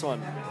move in this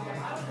one.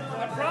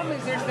 The problem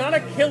is there's not a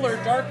killer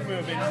dark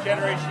move in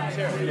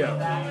Generation 2.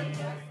 Yeah.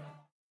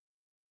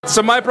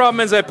 So my problem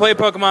is I play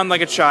Pokemon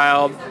like a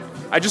child.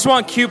 I just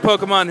want cute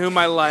Pokemon whom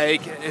I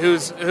like,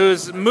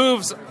 whose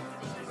moves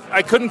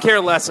I couldn't care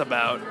less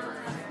about.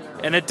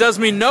 And it does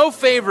me no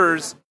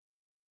favors.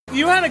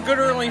 You had a good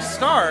early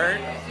start.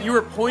 You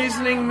were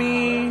poisoning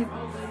me.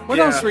 What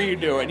else were you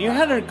doing? You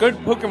had a good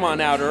Pokemon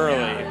out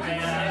early.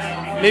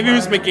 Maybe it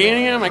was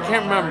Meganium? I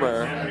can't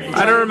remember.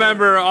 I don't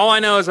remember. All I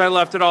know is I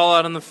left it all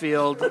out on the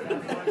field.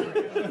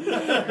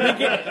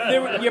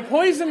 You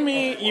poisoned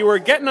me. You were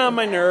getting on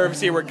my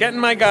nerves. You were getting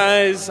my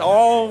guys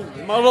all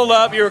muddled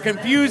up. You were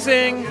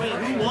confusing.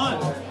 Who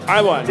won?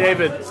 I won.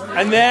 David.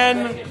 And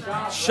then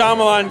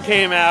Shyamalan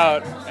came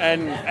out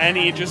and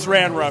he just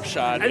ran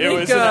roughshod. It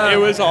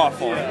was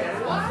awful.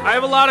 I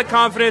have a lot of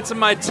confidence in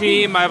my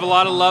team. I have a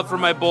lot of love for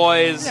my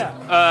boys.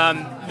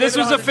 This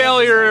was a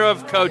failure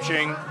of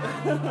coaching.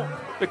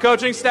 The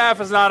coaching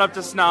staff is not up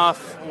to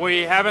snuff.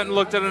 We haven't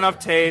looked at enough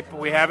tape.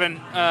 We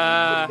haven't.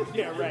 Right.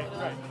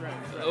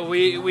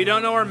 We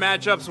don't know our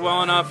matchups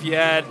well enough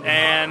yet,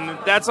 and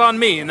that's on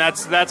me. And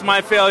that's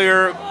my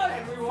failure.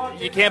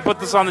 You can't put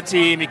this on the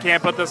team. You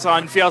can't put this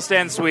on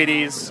Fielstan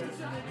Sweeties.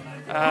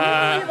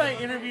 I believe I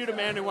interviewed a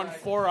man who won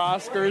 4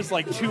 Oscars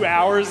like 2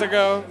 hours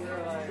ago.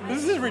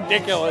 This is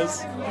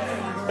ridiculous.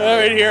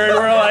 Right here, and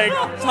we're like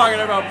talking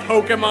about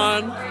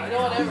Pokemon.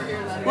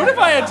 What if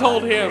I had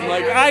told him,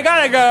 like, I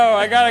gotta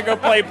go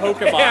play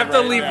Pokemon? I have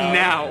to leave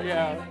now.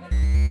 Yeah.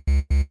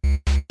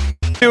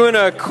 Doing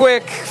a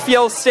quick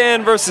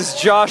Fielstan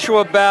versus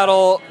Joshua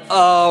battle.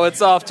 Oh,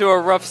 it's off to a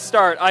rough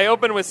start. I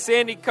open with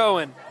Sandy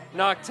Cohen,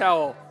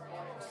 Noctowl.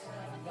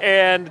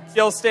 And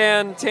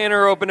Fielstan,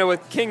 Tanner opened it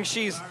with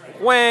Qinshi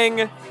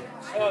Huang,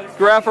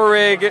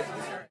 Girafarig.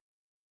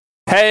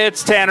 Hey,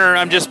 it's Tanner.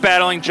 I'm just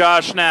battling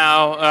Josh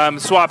now.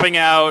 Swapping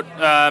out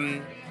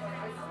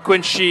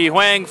Qinshi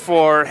Huang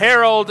for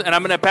Harold, and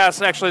I'm going to pass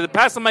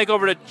the mic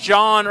over to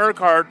John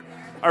Urquhart,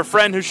 our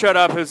friend who showed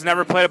up, who's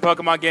never played a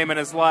Pokemon game in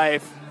his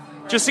life,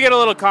 just to get a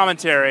little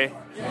commentary.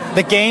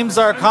 The games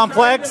are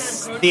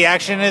complex. The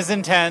action is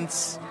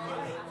intense.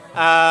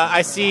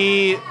 I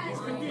see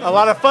a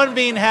lot of fun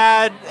being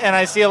had, and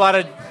I see a lot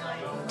of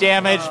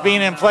damage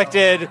being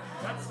inflicted.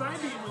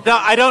 No,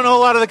 I don't know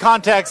a lot of the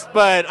context,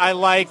 but I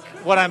like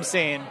what I'm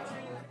seeing.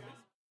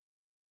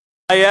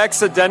 I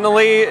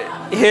accidentally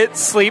hit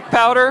Sleep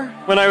Powder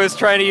when I was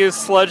trying to use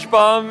Sludge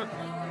Bomb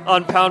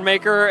on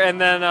Poundmaker,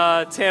 and then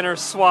Tanner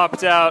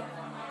swapped out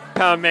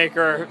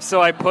Poundmaker,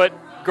 so I put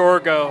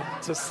Gorgo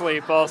to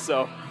sleep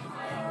also.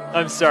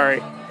 I'm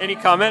sorry. Any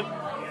comment?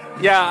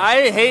 Yeah,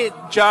 I hate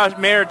Josh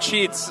Mayor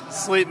Cheat's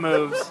sleep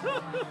moves.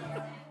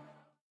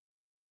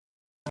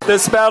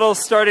 This battle's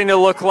starting to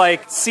look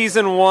like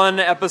Season 1,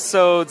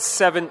 Episode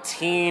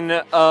 17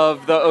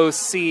 of the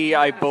OC,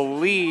 I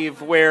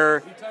believe,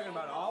 where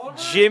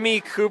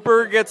Jimmy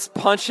Cooper gets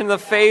punched in the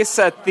face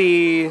at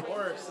the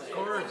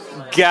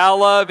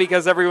gala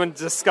because everyone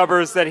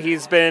discovers that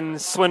he's been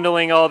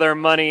swindling all their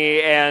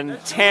money, and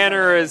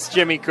Tanner is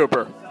Jimmy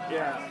Cooper.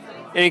 Yeah.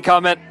 Any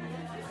comment?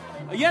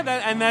 Yeah,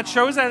 that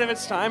shows out of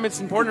its time.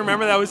 It's important to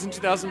remember that was in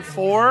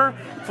 2004,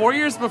 4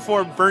 years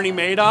before Bernie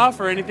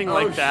Madoff or anything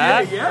like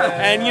that. Shit, yeah.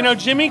 And,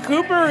 Jimmy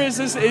Cooper is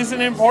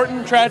an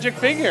important tragic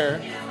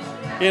figure,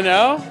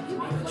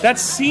 That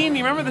scene,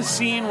 you remember the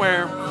scene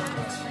where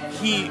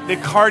the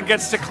card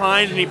gets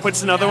declined and he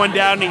puts another one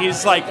down and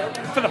he's like,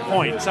 for the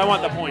points. I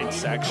want the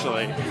points,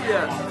 actually.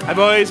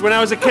 Yeah. When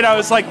I was a kid, I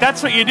was like,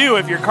 that's what you do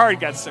if your card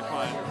gets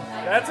declined.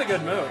 That's a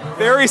good move.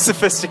 Very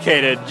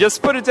sophisticated.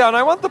 Just put it down.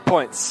 I want the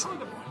points.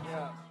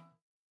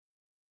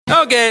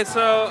 Okay,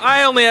 so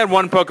I only had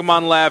one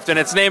Pokemon left, and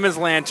its name is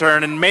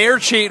Lantern, and Mayor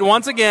Cheat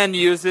once again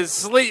uses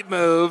sleep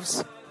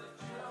moves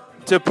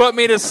to put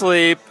me to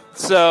sleep,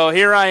 so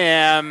here I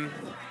am,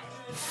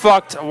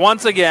 fucked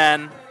once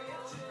again.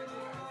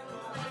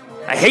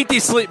 I hate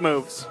these sleep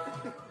moves.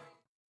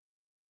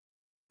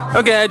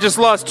 Okay, I just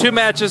lost 2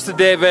 matches to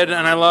David,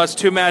 and I lost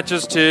 2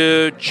 matches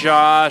to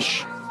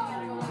Josh.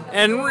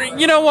 And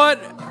you know what?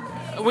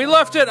 We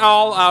left it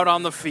all out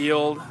on the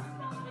field.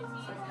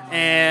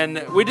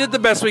 And we did the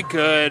best we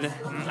could.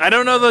 I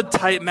don't know the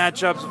type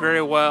matchups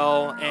very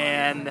well,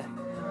 and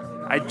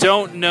I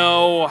don't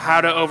know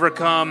how to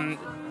overcome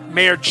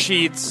Mayor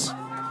Cheat's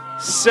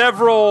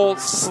several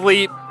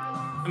sleep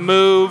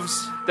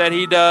moves that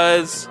he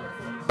does.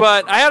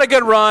 But I had a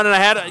good run, and I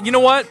had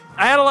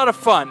a lot of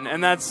fun,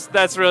 and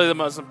that's really the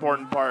most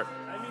important part.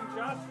 I mean,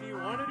 Josh, do you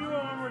want to do it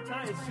one more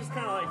time? It's just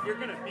kind of like, you're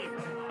going to beat me.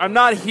 I'm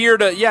not here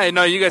to... Yeah,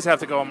 no, you guys have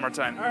to go one more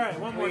time. All right,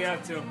 one more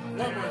time.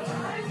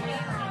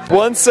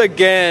 Once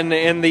again,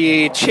 in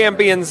the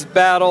Champions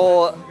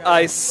Battle,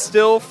 I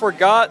still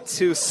forgot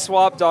to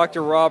swap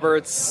Dr.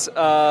 Roberts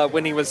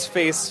when he was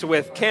faced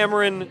with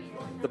Cameron,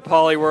 the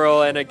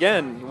Poliwhirl, and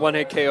again,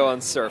 one-hit KO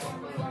on Surf.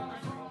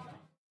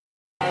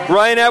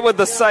 Ryanette with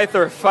the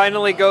Scyther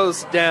finally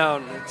goes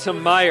down to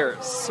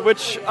Myers,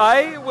 which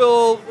I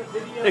will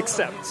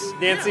accept.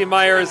 Nancy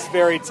Myers,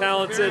 very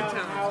talented.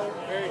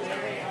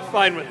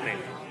 Fine with me.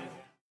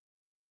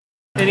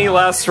 Any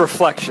last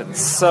reflections?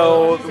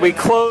 So we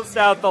closed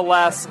out the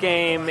last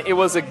game. It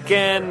was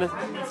again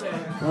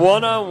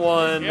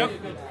one-on-one. Yep.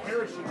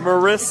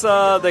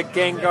 Marissa the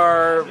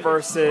Gengar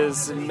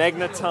versus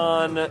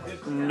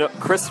Magneton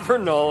Christopher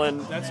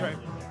Nolan. That's right.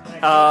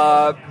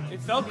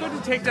 It felt good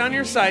to take down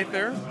your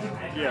Scyther.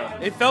 Yeah.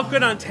 It felt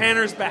good on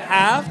Tanner's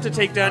behalf to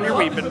take down your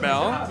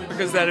Weepinbell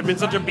because that had been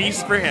such a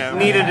beast for him.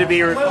 Needed to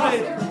be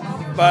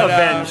avenged.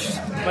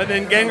 But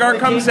then Gengar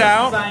comes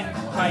out.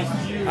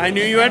 I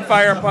knew you had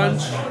Fire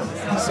Punch,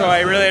 so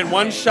I really had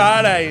one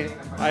shot.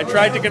 I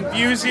tried to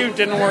confuse you,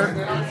 didn't work.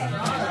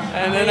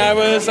 And then I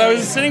was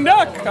a sitting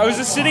duck. I was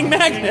a sitting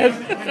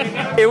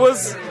magnet. It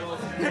was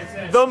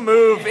the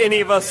move any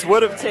of us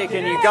would have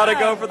taken. You got to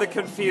go for the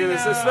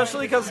confuse,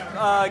 especially because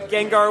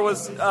Gengar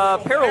was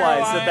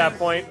paralyzed at that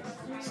point.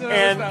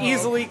 And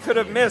easily could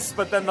have missed,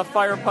 but then the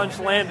Fire Punch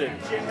landed.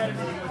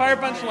 Fire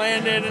Punch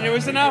landed, and it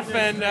was enough,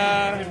 and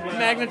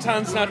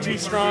Magneton's not too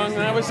strong,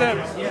 and that was it.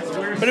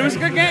 But it was a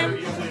good game.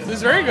 It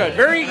was very good.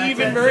 Very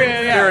even,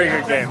 very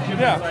good game.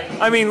 Yeah.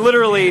 I mean,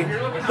 literally,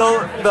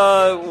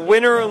 the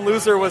winner and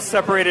loser was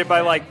separated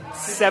by like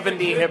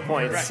 70 hit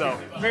points, right. So.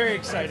 Very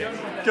exciting.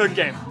 Good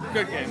game.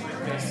 Good game,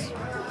 yes.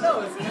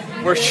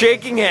 We're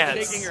shaking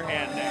hands. Shaking your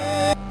hand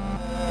now.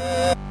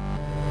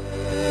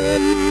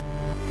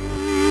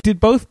 Did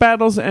both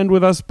battles end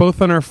with us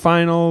both on our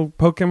final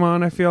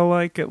Pokemon, I feel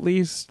like, at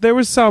least? There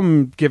was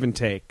some give and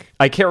take.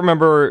 I can't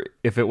remember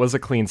if it was a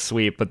clean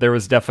sweep, but there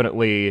was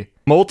definitely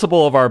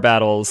multiple of our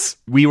battles.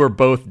 We were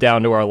both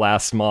down to our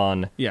last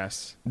Mon.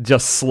 Yes.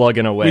 Just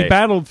slugging away. We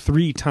battled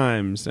 3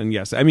 times, and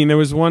yes. I mean, there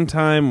was one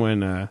time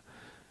when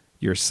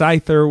your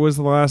Scyther was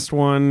the last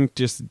one,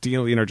 just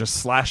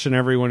slashing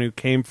everyone who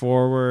came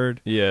forward.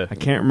 Yeah. I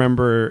can't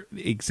remember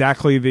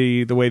exactly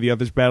the way the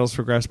others' battles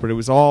progressed, but it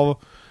was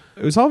all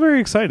very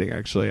exciting,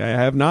 actually. I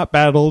have not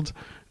battled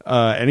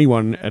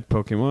anyone at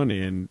Pokemon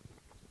in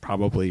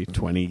probably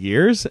 20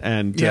 years,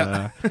 and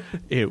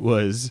it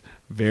was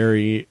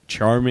very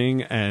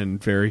charming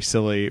and very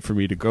silly for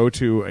me to go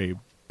to a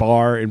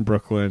bar in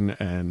Brooklyn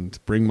and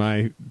bring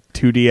my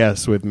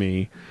 2DS with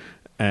me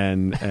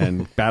and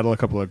battle a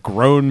couple of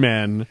grown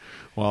men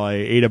while I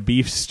ate a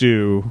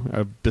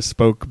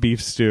bespoke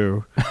beef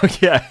stew.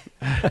 Yeah.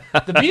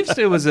 The beef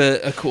stew was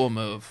a cool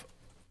move.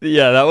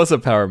 Yeah, that was a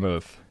power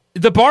move.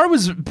 The bar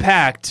was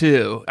packed,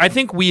 too. I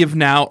think we have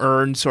now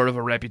earned sort of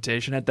a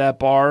reputation at that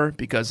bar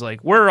because,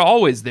 we're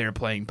always there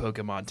playing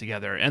Pokemon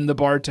together. And the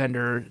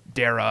bartender,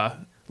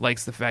 Dara,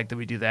 likes the fact that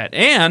we do that.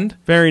 And...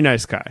 very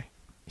nice guy.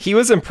 He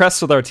was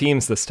impressed with our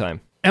teams this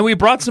time. And we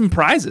brought some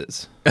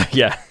prizes.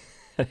 Yeah.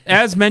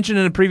 As mentioned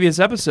in a previous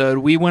episode,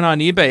 we went on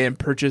eBay and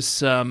purchased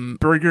some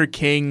Burger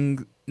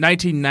King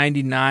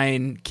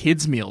 1999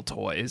 kids meal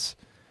toys.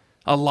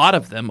 A lot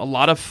of them, a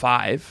lot of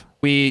 5.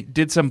 We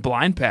did some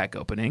blind pack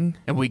opening,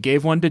 and we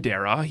gave one to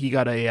Dara. He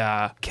got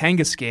a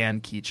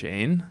Kangaskhan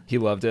keychain. He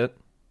loved it.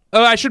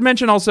 Oh, I should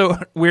mention also,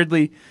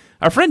 weirdly,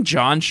 our friend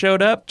John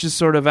showed up just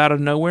sort of out of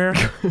nowhere.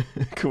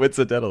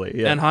 Coincidentally,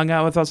 yeah. And hung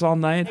out with us all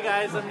night. Hey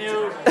guys,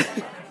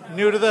 I'm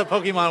new to the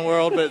Pokemon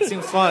world, but it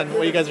seems fun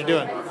what you guys are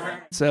doing.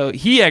 So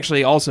he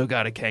actually also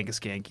got a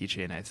Kangaskhan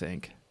keychain, I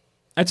think.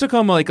 I took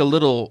home like a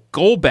little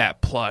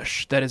Golbat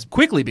plush that has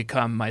quickly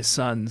become my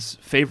son's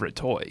favorite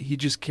toy. He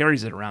just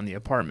carries it around the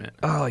apartment.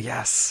 Oh,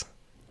 yes.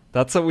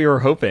 That's what we were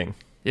hoping.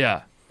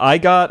 Yeah. I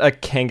got a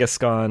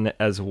Kangaskhan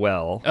as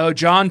well. Oh,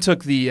 John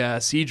took the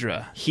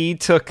Seadra. He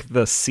took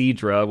the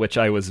Seadra, which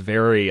I was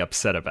very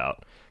upset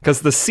about.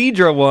 Because the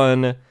Seadra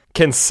one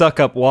can suck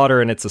up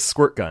water and it's a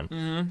squirt gun.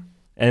 Mm-hmm.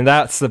 And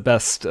that's the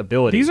best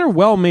ability. These are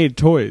well-made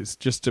toys,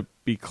 just to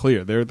be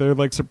clear. They're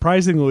like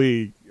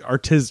surprisingly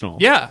artisanal.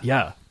 Yeah.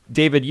 Yeah.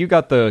 David, you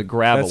got the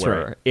Graveler, That's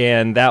right.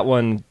 And that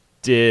one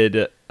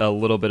did a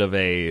little bit of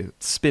a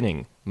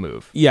spinning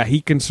move. Yeah, he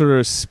can sort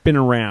of spin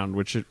around,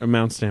 which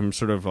amounts to him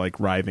sort of like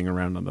writhing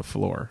around on the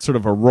floor. Sort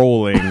of a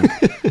rolling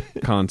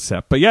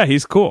concept. But yeah,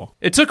 he's cool.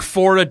 It took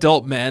 4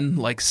 adult men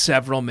like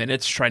several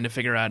minutes trying to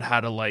figure out how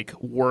to like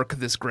work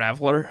this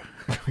Graveler.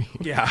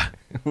 Yeah.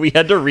 We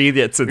had to read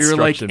its We were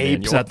instruction like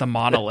apes manual. at the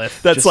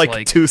monolith. That's just,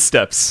 like 2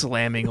 steps.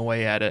 slamming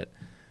away at it.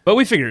 But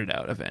we figured it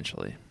out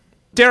eventually.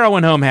 Dara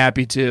went home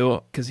happy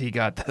too because he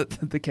got the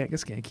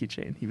Kangaskhan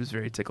keychain. He was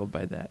very tickled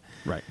by that.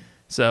 Right.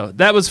 So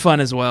that was fun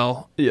as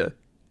well. Yeah.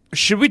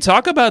 Should we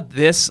talk about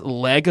this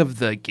leg of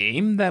the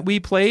game that we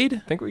played? I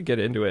think we get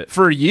into it.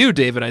 For you,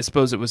 David, I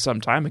suppose it was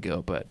some time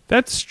ago, but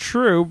That's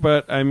true,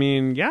 but I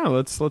mean, yeah,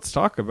 let's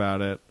talk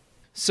about it.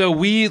 so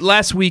we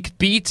last week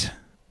beat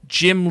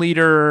gym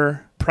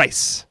leader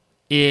Price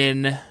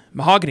in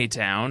Mahogany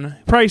Town.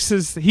 Price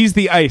he's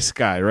the ice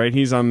guy, right?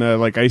 He's on the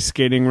like ice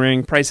skating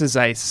rink. Price's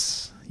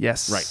Ice.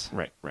 Yes.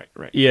 Right.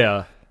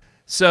 Yeah.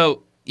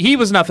 So he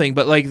was nothing,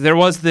 but like there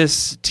was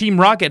this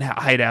Team Rocket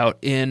hideout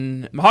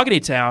in Mahogany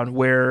Town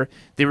where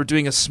they were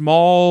doing a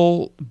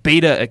small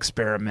beta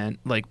experiment,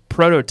 like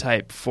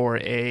prototype for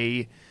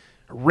a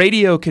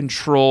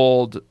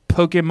radio-controlled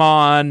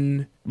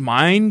Pokemon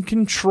mind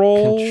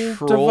control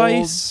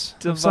device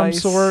of some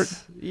sort.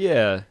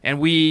 Yeah. And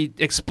we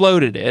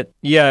exploded it.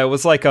 Yeah, it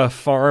was like a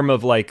farm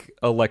of like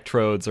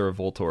electrodes or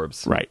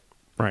Voltorbs. Right.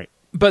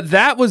 But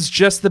that was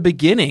just the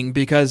beginning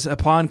because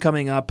upon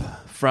coming up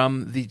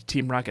from the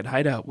Team Rocket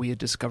hideout, we had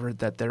discovered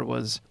that there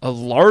was a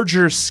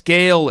larger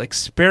scale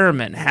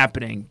experiment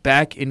happening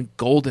back in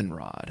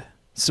Goldenrod.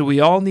 So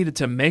we all needed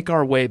to make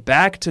our way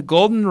back to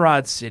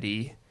Goldenrod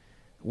City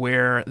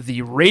where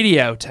the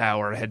radio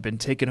tower had been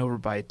taken over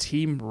by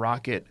Team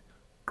Rocket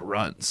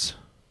grunts.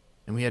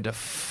 And we had to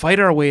fight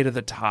our way to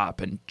the top.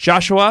 And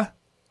Joshua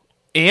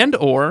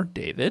or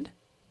David,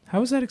 how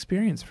was that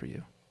experience for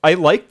you? I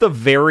like the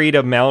varied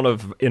amount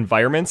of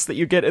environments that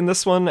you get in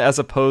this one as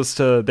opposed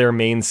to their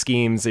main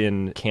schemes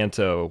in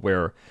Kanto,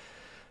 where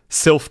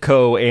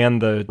Silphco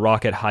and the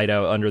Rocket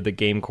Hideout under the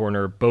Game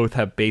Corner both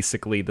have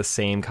basically the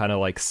same kind of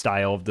like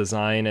style of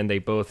design, and they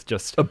both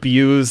just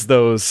abuse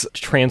those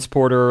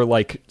transporter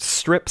like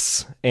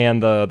strips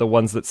and the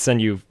ones that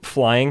send you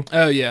flying.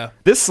 Oh, yeah.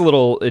 This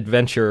little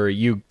adventure,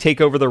 you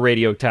take over the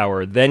radio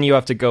tower, then you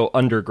have to go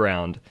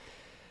underground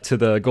to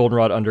the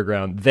Goldenrod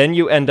Underground. Then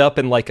you end up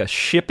in like a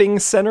shipping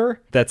center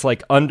that's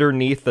like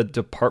underneath the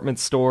department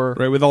store.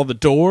 Right, with all the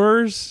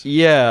doors.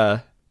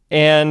 Yeah.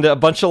 And a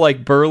bunch of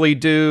like burly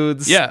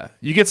dudes. Yeah,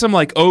 you get some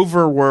like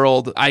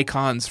overworld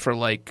icons for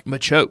like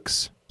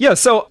Machokes. Yeah,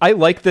 so I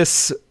like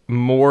this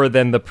more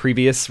than the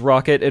previous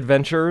Rocket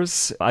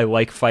adventures. I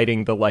like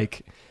fighting the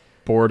like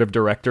board of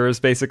directors,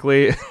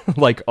 basically,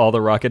 like all the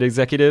Rocket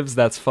executives.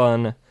 That's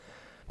fun.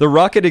 The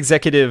Rocket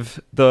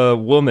executive, the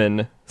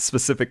woman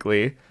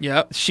specifically,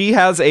 Yep. she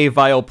has a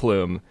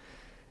Vileplume,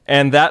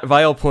 and that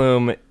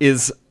Vileplume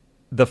is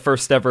the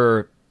first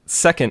ever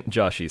second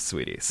Joshy's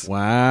Sweeties.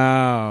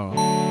 Wow.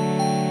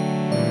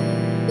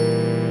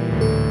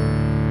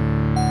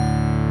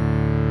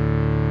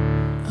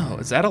 Oh,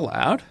 is that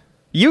allowed?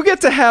 You get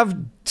to have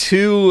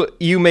 2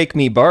 You Make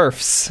Me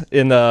Barfs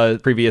in the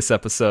previous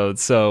episode,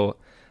 so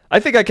I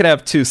think I can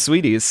have 2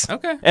 Sweeties.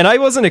 Okay. And I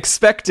wasn't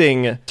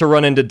expecting to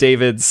run into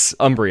David's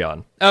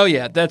Umbreon. Oh,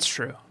 yeah, that's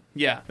true.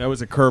 Yeah. That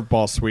was a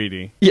curveball,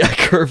 sweetie. Yeah,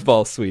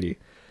 curveball, Sweetie.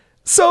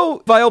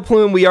 So,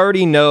 Vileplume, we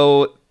already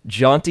know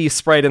jaunty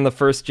sprite in the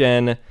first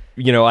gen.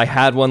 You know, I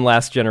had one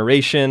last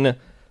generation.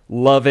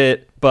 Love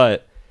it.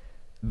 But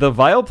the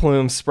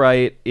Vileplume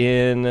sprite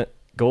in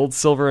Gold,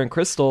 Silver, and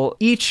Crystal,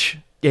 each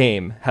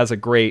game has a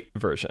great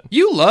version.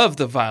 You love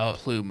the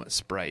Vileplume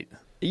sprite.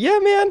 Yeah,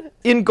 man.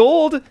 In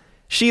Gold,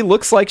 she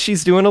looks like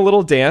she's doing a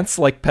little dance,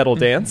 like pedal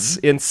dance.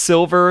 In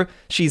Silver,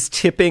 she's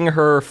tipping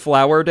her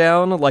flower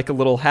down like a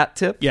little hat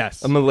tip.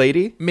 Yes. A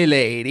milady.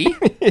 Milady.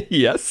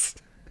 Yes.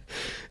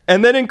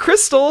 And then in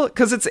Crystal,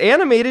 because it's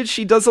animated,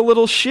 she does a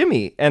little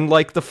shimmy and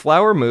like the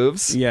flower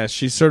moves. Yeah,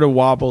 she sort of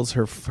wobbles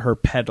her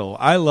petal.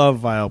 I love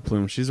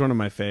Vileplume. She's one of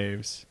my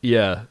faves.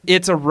 Yeah.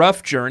 It's a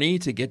rough journey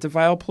to get to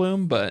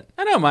Vileplume, but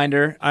I don't mind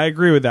her. I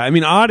agree with that. I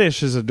mean,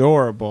 Oddish is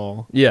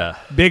adorable. Yeah.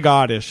 Big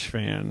Oddish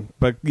fan.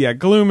 But yeah,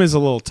 Gloom is a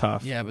little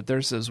tough. Yeah, but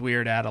there's those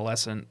weird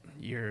adolescent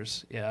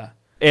years. Yeah.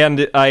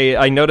 And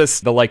I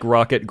noticed the like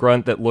rocket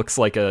grunt that looks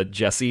like a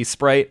Jessie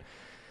sprite.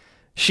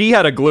 She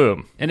had a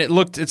Gloom. And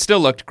it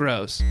still looked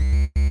gross.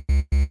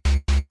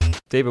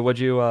 David, what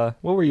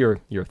were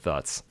your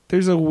thoughts?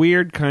 There's a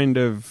weird kind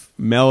of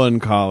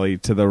melancholy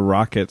to the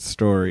Rocket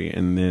story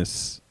in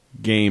this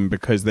game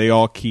because they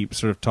all keep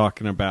sort of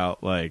talking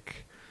about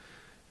like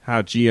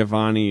how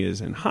Giovanni is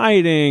in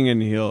hiding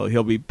and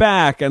he'll be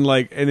back and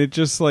it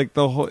just like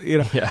the whole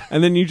Yeah.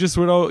 And then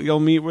you'll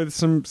meet with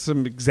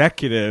some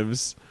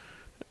executives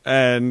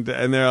and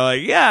they're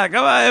like, yeah,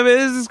 come on, I mean,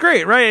 this is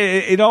great, right?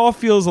 It all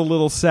feels a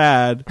little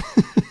sad.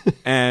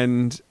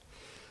 And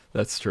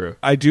That's true.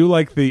 I do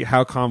like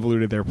how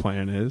convoluted their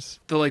plan is.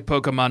 The like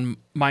Pokemon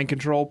mind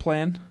control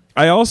plan.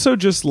 I also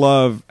just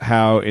love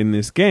how in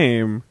this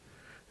game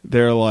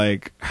they're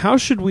like, how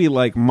should we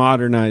like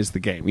modernize the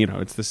game?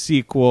 It's the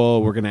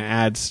sequel, we're going to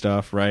add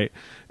stuff, right?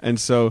 And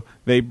so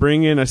they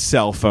bring in a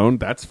cell phone.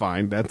 That's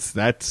fine.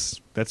 That's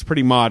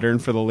pretty modern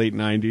for the late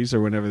 90s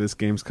or whenever this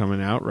game's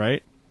coming out,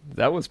 right?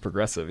 That was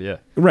progressive, yeah.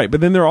 Right,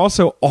 but then they're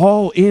also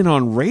all in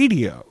on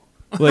radio.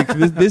 Like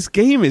this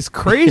game is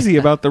crazy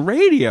about the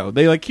radio.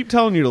 They like keep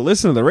telling you to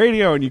listen to the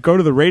radio, and you go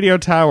to the radio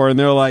tower, and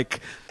they're like,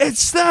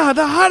 "It's the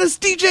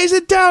hottest DJs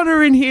in town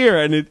are in here,"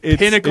 and it's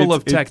pinnacle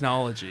of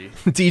technology.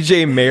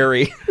 DJ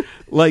Mary,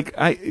 like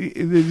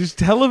there's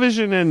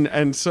television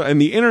and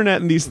the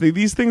internet and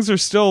these things are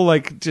still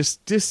like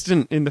just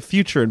distant in the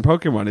future in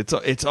Pokemon.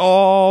 It's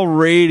all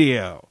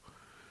radio,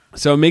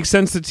 so it makes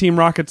sense that Team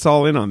Rocket's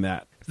all in on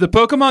that. The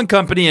Pokemon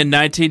Company in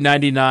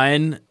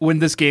 1999, when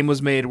this game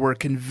was made, were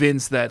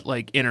convinced that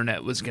like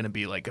internet was going to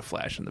be like a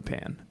flash in the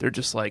pan. They're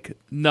just like,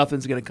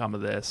 nothing's going to come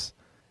of this.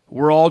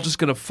 We're all just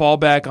going to fall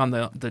back on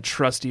the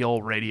trusty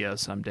old radio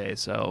someday.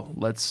 So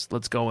let's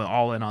go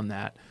all in on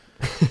that.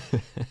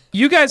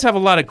 You guys have a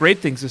lot of great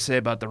things to say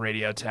about the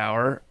radio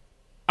tower.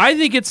 I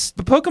think it's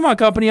the Pokemon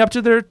Company up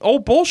to their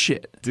old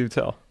bullshit. do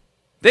tell.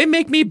 They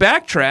make me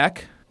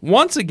backtrack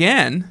once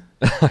again.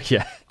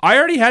 Yeah. I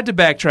already had to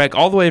backtrack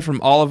all the way from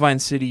Olivine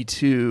City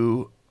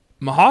to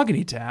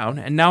Mahogany Town,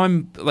 and now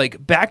I'm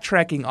like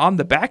backtracking on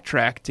the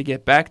backtrack to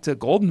get back to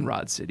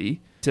Goldenrod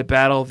City to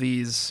battle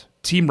these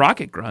Team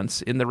Rocket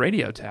grunts in the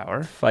radio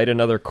tower. Fight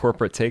another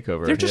corporate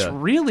takeover. They're just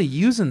really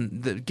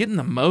getting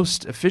the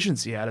most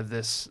efficiency out of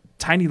this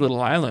tiny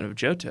little island of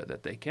Johto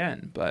that they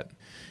can. But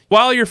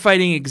while you're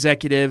fighting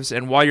executives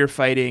and while you're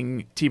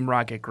fighting Team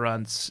Rocket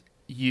grunts,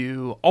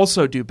 you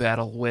also do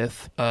battle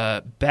with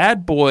a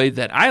bad boy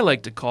that I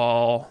like to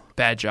call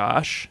Bad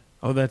Josh.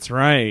 Oh, that's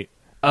right.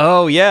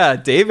 Oh, yeah.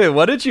 David,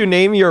 what did you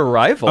name your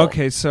rival?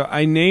 Okay, so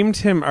I named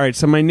him... All right,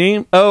 so my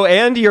name... Oh,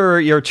 and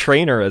your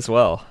trainer as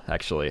well,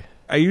 actually.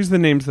 I use the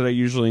names that I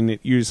usually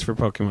use for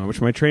Pokemon, which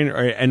my trainer...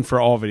 And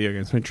for all video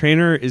games. My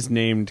trainer is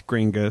named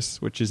Gringus,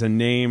 which is a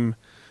name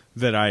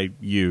that I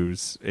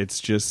use.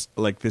 It's just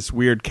like this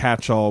weird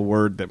catch-all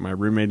word that my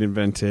roommate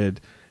invented.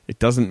 It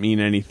doesn't mean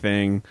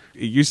anything.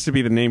 It used to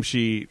be the name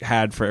she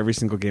had for every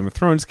single Game of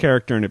Thrones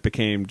character, and it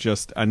became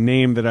just a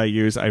name that I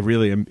use. It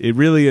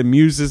really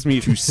amuses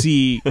me to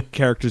see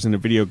characters in a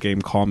video game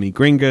call me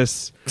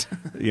Gringus.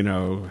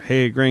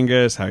 Hey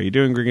Gringus, how you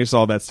doing, Gringus?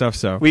 All that stuff.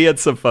 So we had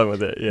some fun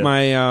with it. Yeah.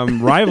 My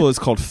rival is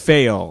called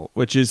Fail,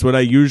 which is what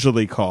I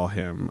usually call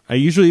him.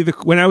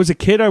 When I was a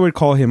kid, I would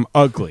call him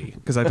Ugly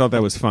because I thought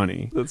that was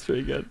funny. That's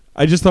pretty good.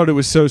 I just thought it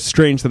was so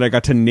strange that I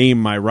got to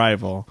name my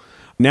rival.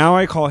 Now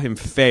I call him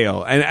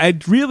Fail. And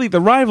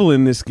the rival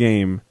in this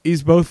game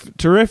is both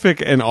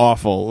terrific and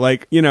awful.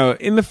 Like,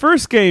 in the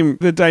first game,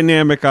 the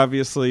dynamic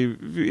obviously,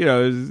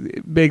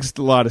 it makes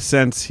a lot of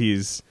sense.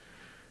 He's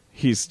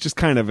just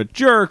kind of a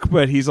jerk,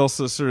 but he's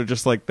also sort of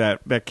just like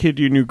that kid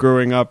you knew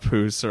growing up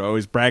who's sort of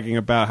always bragging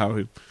about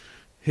how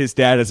his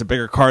dad has a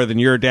bigger car than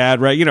your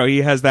dad, right? He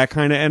has that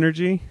kind of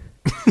energy.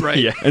 Right.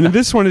 Yeah. And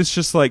this one is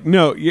just like,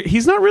 no,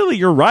 he's not really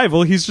your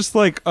rival. He's just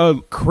like a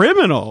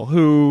criminal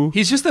who...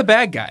 He's just a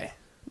bad guy.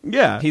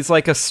 Yeah. He's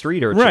like a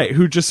street urchin. Right,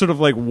 who just sort of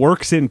like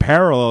works in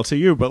parallel to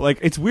you, but like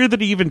it's weird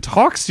that he even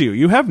talks to you.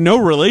 You have no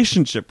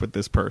relationship with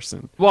this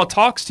person. Well,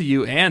 talks to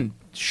you and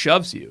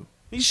shoves you.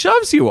 He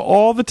shoves you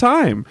all the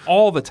time.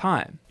 All the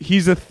time.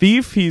 He's a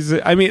thief. He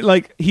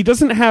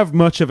doesn't have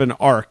much of an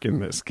arc in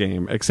this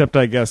game, except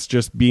I guess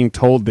just being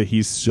told that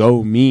he's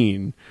so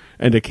mean.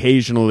 And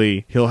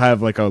occasionally he'll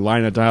have like a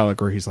line of dialogue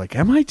where he's like,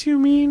 "Am I too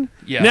mean?"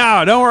 Yeah.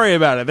 No, don't worry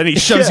about it. Then he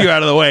shoves you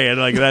out of the way, and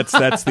like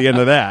that's the end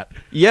of that.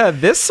 Yeah,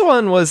 this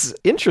one was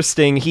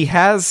interesting. He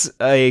has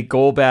a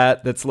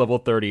Golbat that's level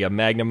 30, a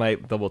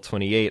Magnemite level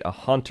 28, a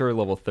Haunter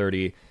level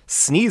 30,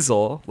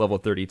 Sneasel level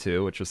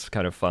 32, which was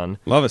kind of fun.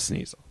 Love a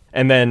Sneasel.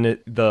 And then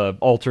the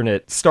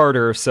alternate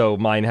starter, so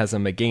mine has a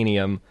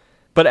Meganium.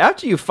 But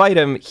after you fight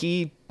him,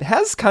 he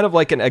has kind of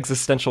like an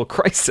existential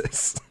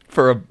crisis.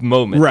 for a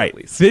moment, Right. at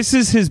least. This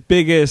is his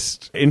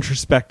biggest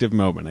introspective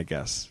moment, I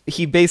guess.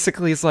 He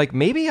basically is like,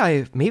 maybe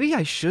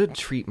I should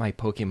treat my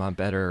Pokemon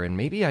better, and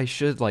maybe I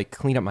should like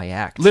clean up my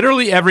act.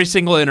 Literally every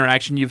single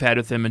interaction you've had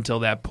with him until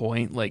that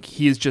point, like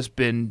he's just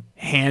been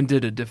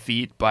handed a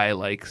defeat by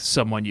like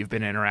someone you've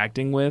been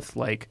interacting with,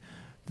 like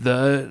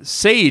the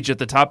sage at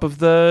the top of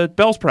the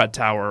Bellsprout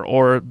Tower,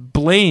 or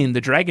Blaine,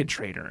 the dragon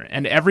trainer.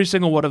 And every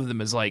single one of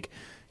them is like,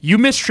 you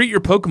mistreat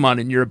your Pokemon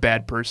and you're a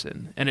bad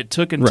person. And it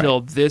took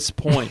until this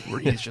point where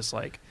he's just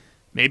like,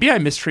 maybe I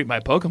mistreat my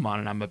Pokemon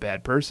and I'm a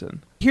bad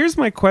person. Here's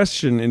my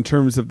question in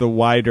terms of the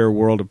wider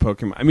world of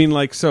Pokemon. I mean,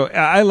 like, so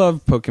I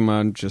love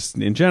Pokemon just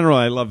in general.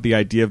 I love the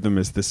idea of them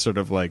as this sort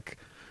of like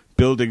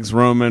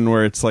Bildungsroman,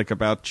 where it's like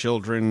about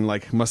children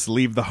like must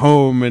leave the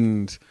home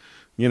and,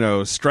 you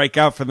know, strike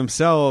out for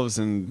themselves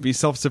and be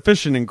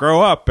self-sufficient and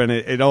grow up. And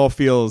it all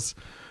feels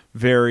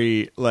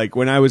very like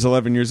when I was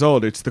 11 years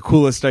old, it's the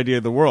coolest idea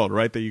of the world,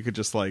 right? That you could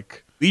just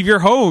like leave your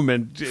home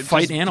and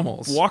fight just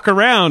animals, walk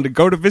around and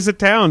go to visit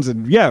towns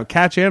and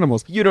catch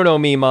animals. You don't know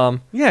me,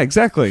 Mom. Yeah,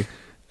 exactly.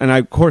 And I,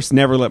 of course,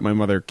 never let my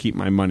mother keep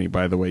my money,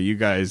 by the way. You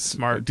guys...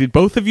 Smart. Did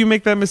both of you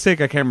make that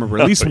mistake? I can't remember.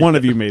 At least one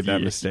of you made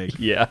that mistake.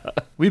 Yeah.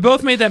 We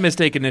both made that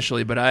mistake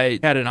initially, but I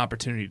had an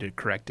opportunity to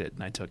correct it,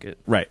 and I took it.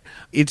 Right.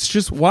 It's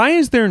just, why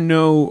is there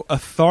no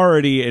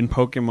authority in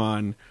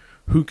Pokemon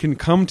who can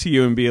come to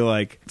you and be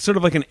like, sort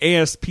of like an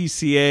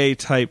ASPCA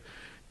type,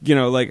 you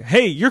know, like,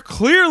 hey, you're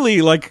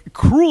clearly, like,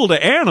 cruel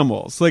to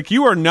animals. Like,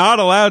 you are not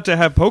allowed to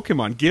have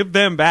Pokemon. Give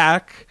them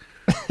back.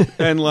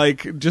 And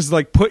like just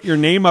like put your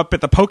name up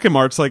at the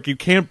Pokemarts. Like, you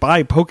can't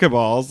buy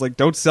Pokeballs. Like,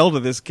 don't sell to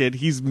this kid.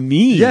 He's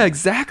mean. Yeah,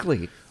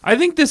 exactly. I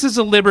think this is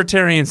a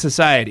libertarian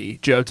society,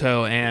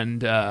 Johto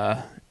and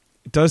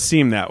It does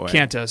seem that way.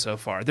 Kanto so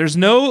far. There's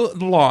no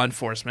law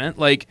enforcement.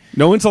 Like,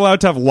 No one's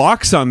allowed to have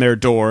locks on their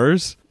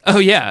doors. oh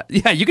yeah,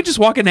 you could just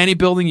walk in any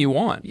building you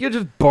want. You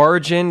just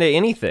barge into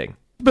anything.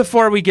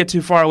 Before we get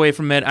too far away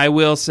from it, I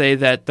will say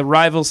that the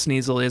rival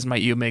Sneasel is my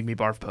You Make Me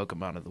Barf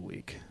Pokemon of the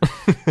week.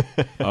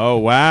 Oh,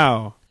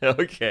 wow.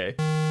 Okay.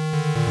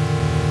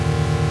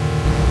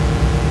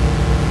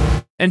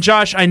 And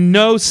Josh, I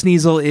know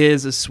Sneasel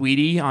is a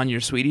sweetie on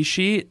your sweetie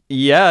sheet.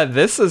 Yeah,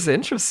 this is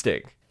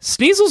interesting.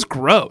 Sneasel's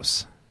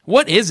gross.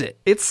 What is it?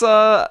 It's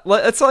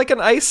like an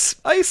ice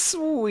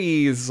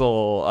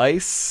weasel.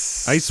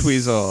 Ice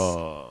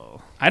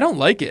Weasel. I don't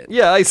like it.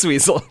 Yeah, ice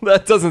weasel.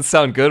 That doesn't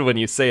sound good when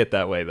you say it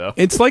that way, though.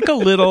 It's like a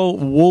little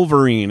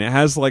Wolverine. It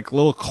has like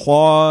little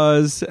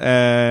claws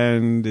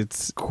and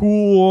it's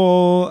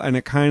cool and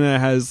it kind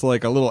of has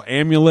like a little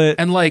amulet.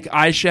 And like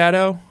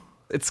eyeshadow.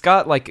 It's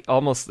got like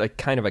almost like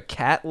kind of a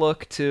cat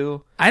look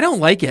too. I don't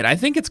like it. I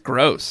think it's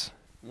gross.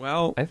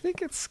 Well, I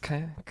think it's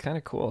kind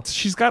of cool.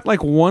 she's got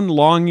like one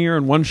long ear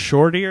and one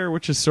short ear,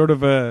 which is sort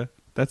of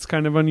that's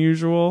kind of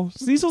unusual.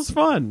 Sneasel's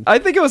fun. I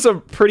think it was a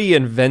pretty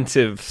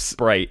inventive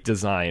sprite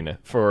design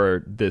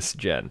for this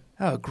gen.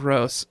 Oh,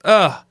 gross.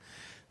 There's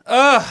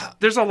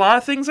a lot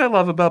of things I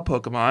love about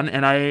Pokemon,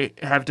 and I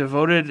have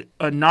devoted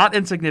a not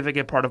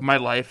insignificant part of my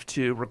life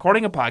to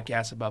recording a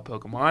podcast about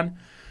Pokemon.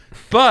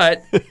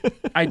 But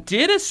I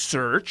did a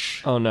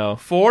search Oh no.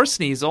 for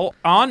Sneasel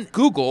on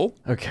Google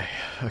Okay,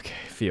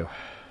 phew.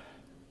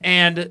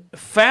 and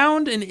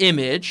found an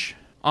image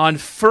on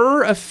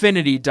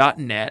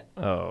furaffinity.net.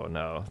 Oh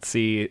no.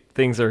 See,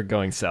 things are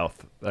going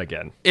south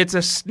again. It's a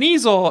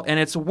Sneasel, and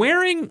it's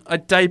wearing a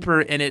diaper,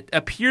 and it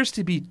appears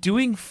to be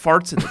doing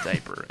farts in the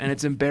diaper, and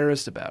it's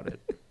embarrassed about it.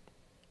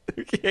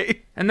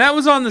 Okay. And that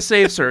was on the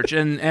Save search,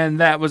 and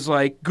that was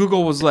like,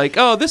 Google was like,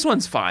 oh, this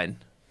one's fine.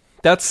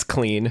 That's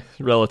clean,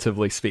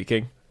 relatively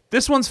speaking.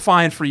 This one's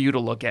fine for you to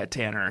look at,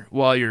 Tanner,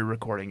 while you're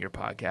recording your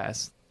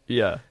podcast.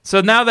 Yeah.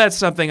 So now that's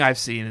something I've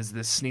seen, is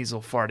this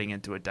Sneasel farting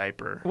into a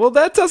diaper. Well,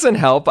 that doesn't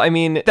help. I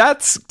mean,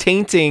 that's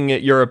tainting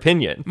your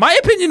opinion. My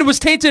opinion was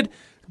tainted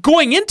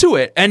going into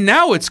it, and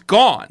now it's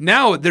gone.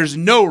 Now there's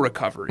no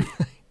recovery.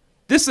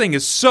 This thing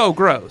is so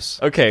gross.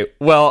 Okay,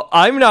 well,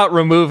 I'm not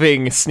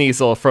removing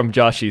Sneasel from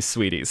Joshy's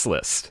Sweeties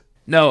list.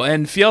 No,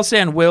 and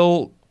Fielsan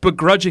will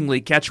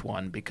begrudgingly catch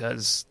one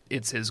because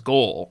it's his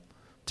goal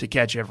to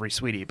catch every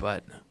sweetie,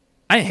 but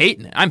I'm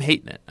hating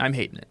it.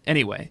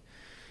 Anyway.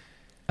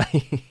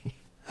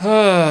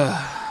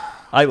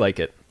 I like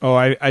it. Oh,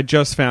 I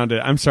just found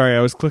it. I'm sorry.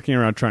 I was clicking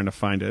around trying to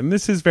find it. And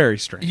this is very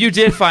strange. You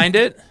did find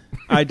it?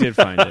 I did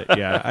find it.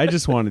 Yeah. I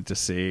just wanted to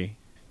see.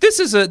 This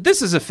is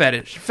a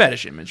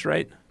fetish image,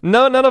 right?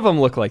 No, none of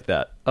them look like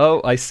that. Oh,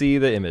 I see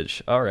the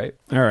image. All right.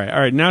 All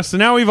right.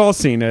 Now we've all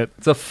seen it.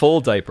 It's a full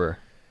diaper.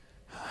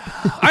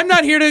 I'm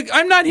not here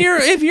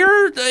if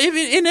you're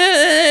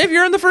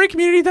in the furry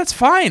community, that's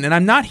fine, and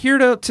I'm not here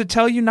to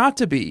tell you not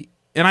to be.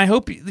 And I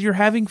hope you're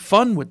having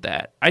fun with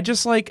that. I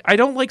don't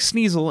like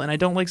Sneasel, and I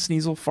don't like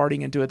Sneasel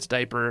farting into its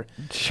diaper.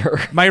 Sure.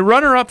 My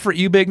runner-up for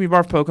You Bake Me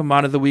Barf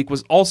Pokemon of the week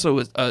was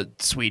also a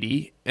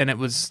sweetie, and it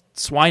was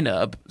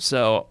Swinub.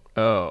 So,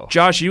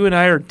 Josh, you and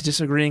I are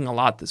disagreeing a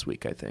lot this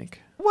week, I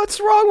think.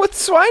 What's wrong with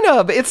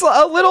Swinub? It's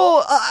a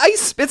little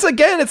ice. It's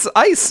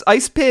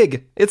ice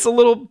pig. It's a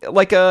little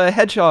like a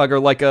hedgehog or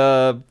like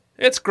a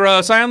It's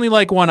gross. I only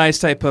like one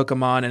Ice-type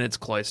Pokemon, and it's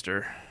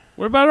Cloyster.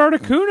 What about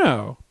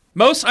Articuno?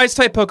 Most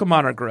Ice-type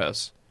Pokemon are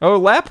gross. Oh,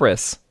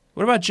 Lapras.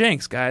 What about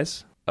Jinx,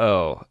 guys?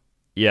 Oh,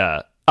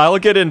 yeah. I'll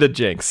get into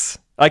Jinx.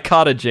 I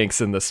caught a Jinx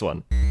in this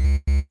one.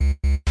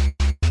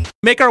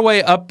 Make our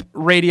way up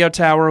Radio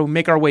Tower. We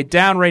make our way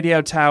down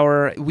Radio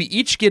Tower. We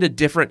each get a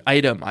different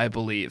item, I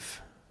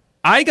believe.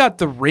 I got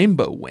the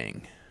Rainbow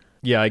Wing.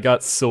 Yeah, I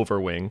got Silver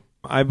Wing.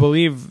 I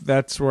believe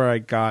that's where I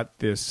got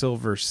the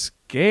silver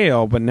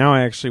scale, but now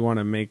I actually want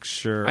to make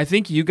sure. I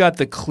think you got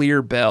the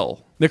Clear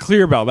Bell. The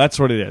clear bell, that's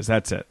what it is.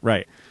 That's it,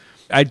 right.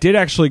 I did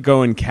actually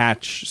go and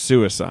catch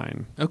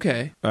Suicine.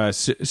 Okay.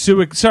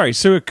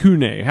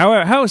 Suicune.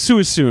 How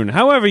Suicune?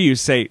 However you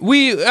say.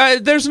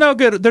 There's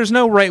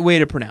no right way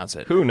to pronounce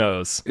it. Who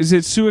knows? Is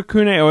it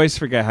Suicune? I always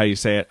forget how you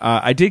say it.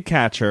 I did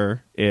catch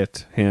her,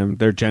 him.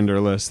 They're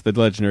genderless. The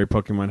legendary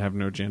Pokemon have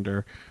no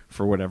gender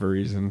for whatever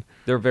reason.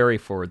 They're very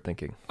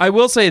forward-thinking. I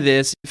will say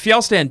this.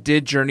 Fielstan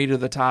did journey to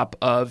the top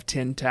of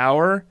Tin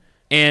Tower.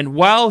 And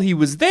while he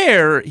was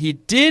there, he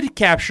did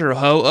capture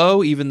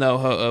Ho-Oh, even though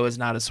Ho-Oh is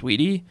not a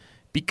sweetie,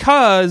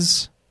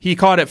 because he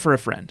caught it for a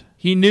friend.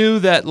 He knew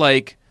that,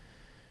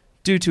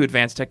 due to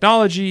advanced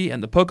technology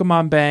and the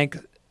Pokemon Bank,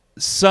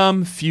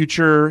 some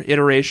future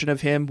iteration of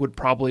him would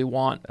probably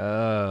want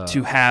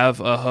to have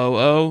a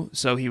Ho-Oh.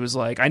 So he was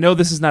like, I know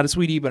this is not a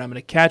sweetie, but I'm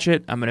going to catch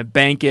it. I'm going to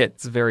bank it.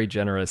 It's very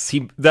generous.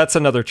 That's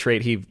another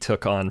trait he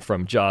took on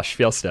from Josh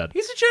Fjellstad.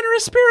 He's a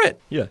generous spirit.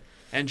 Yeah.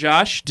 And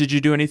Josh, did you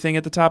do anything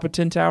at the top of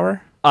Tin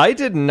Tower? I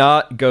did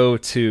not go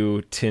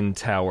to Tin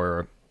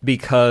Tower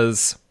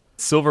because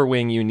Silver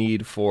Wing you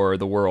need for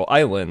the Whirl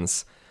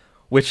Islands,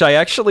 which I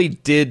actually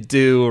did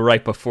do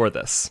right before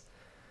this.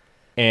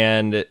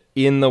 And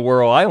in the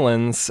Whirl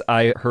Islands,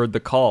 I heard the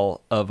call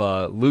of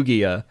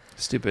Lugia.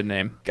 Stupid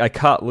name. I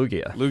caught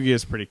Lugia.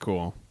 Lugia's pretty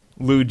cool.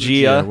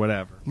 Lugia.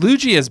 Whatever.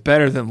 Lugia is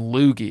better than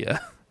Lugia.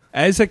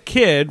 As a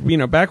kid,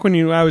 back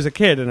when I was a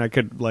kid and I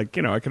could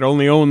I could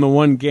only own the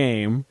one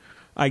game,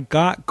 I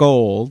got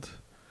gold.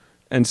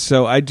 And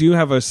so I do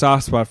have a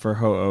soft spot for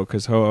Ho-Oh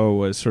because Ho-Oh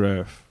was sort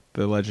of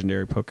the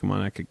legendary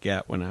Pokemon I could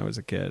get when I was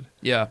a kid.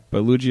 Yeah.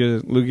 But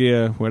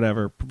Lugia,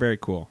 whatever, very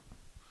cool.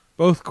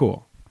 Both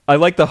cool. I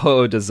like the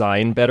Ho-Oh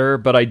design better,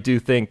 but I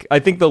think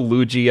the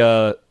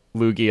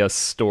Lugia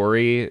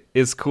story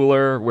is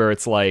cooler, where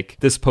it's like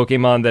this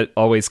Pokemon that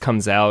always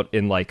comes out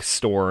in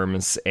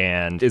storms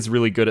and is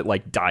really good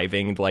at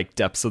diving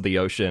depths of the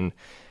ocean.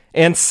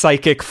 And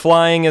psychic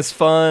flying is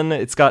fun.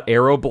 It's got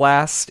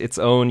Aeroblast, its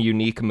own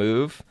unique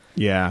move.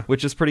 Yeah.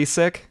 Which is pretty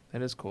sick.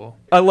 That is cool.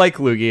 I like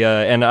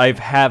Lugia, and I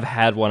have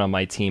had one on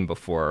my team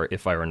before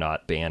if I were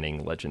not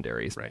banning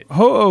legendaries. Right.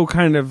 Ho-Oh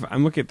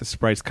I'm looking at the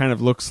sprites, kind of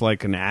looks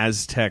like an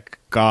Aztec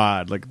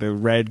god. The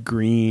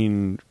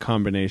red-green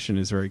combination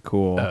is very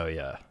cool. Oh,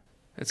 yeah.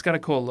 It's got a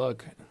cool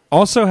look.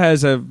 Also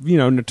has a,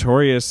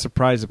 notorious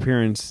surprise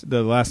appearance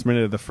the last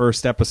minute of the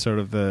first episode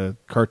of the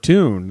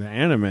cartoon, the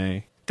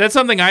anime. That's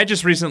something I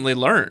just recently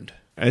learned.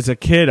 As a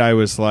kid, I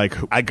was like,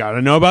 I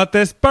gotta know about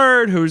this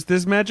bird. Who's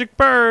this magic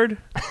bird?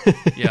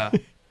 Yeah.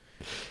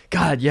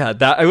 God, yeah.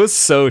 I was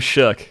so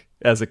shook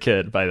as a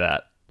kid by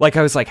that.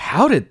 I was like,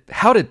 how did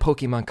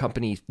Pokemon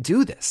Company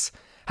do this?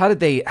 How did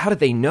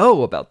they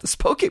know about this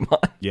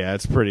Pokemon? Yeah,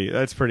 that's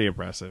pretty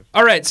impressive.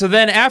 All right, so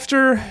then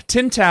after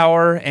Tin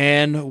Tower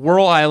and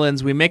Whirl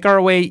Islands, we make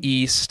our way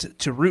east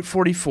to Route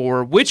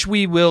 44, which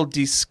we will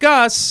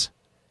discuss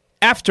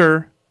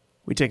after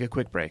we take a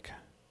quick break.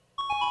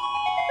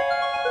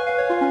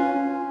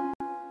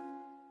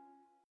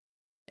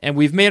 And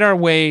we've made our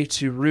way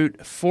to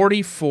Route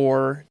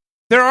 44.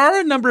 There are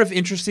a number of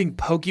interesting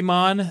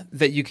Pokemon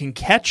that you can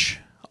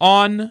catch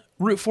on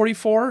Route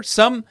 44.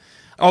 Some,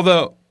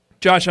 although,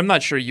 Josh, I'm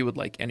not sure you would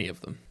like any of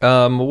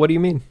them. What do you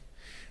mean?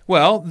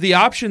 Well, the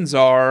options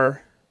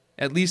are,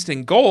 at least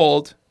in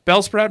gold,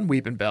 Bellsprout and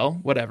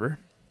Weepinbell, whatever.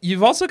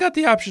 You've also got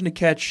the option to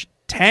catch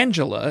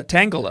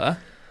Tangela.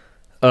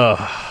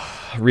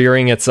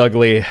 Rearing its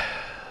ugly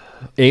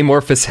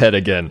amorphous head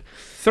again.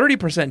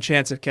 30%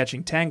 chance of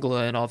catching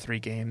Tangela in all three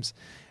games.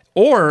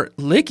 Or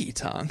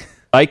Lickitung.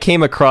 I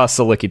came across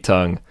a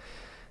Lickitung,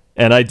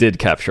 and I did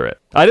capture it.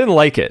 I didn't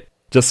like it,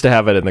 just to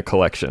have it in the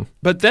collection.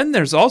 But then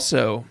there's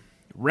also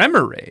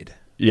Remoraid.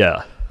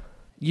 Yeah.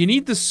 You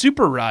need the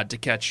Super Rod to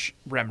catch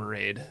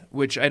Remoraid,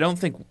 which I don't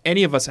think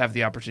any of us have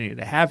the opportunity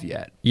to have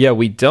yet. Yeah,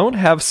 we don't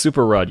have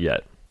Super Rod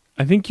yet.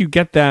 I think you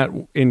get that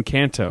in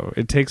Kanto.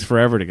 It takes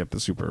forever to get the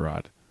Super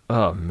Rod.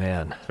 Oh,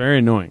 man. It's very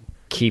annoying.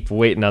 Keep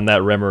waiting on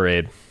that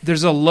Remoraid.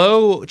 There's a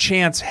low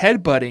chance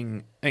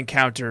headbutting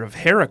encounter of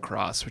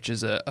Heracross, which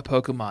is a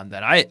Pokemon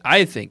that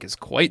I think is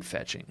quite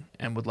fetching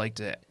and would like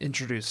to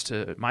introduce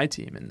to my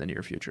team in the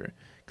near future.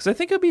 Because I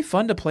think it would be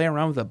fun to play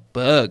around with a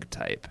bug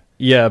type.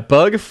 Yeah,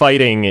 bug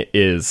fighting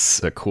is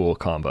a cool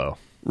combo.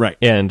 Right.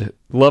 And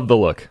love the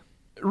look.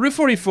 Route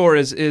 44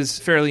 is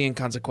fairly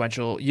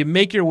inconsequential. You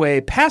make your way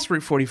past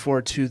Route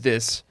 44 to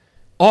this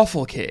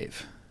awful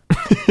cave.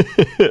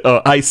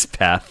 Ice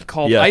Path.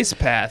 Called Ice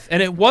Path.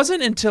 And it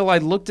wasn't until I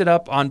looked it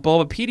up on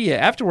Bulbapedia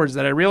afterwards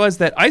that I realized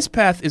that Ice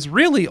Path is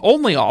really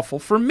only awful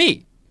for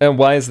me. And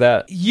why is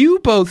that? You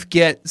both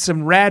get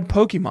some rad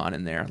Pokemon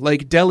in there,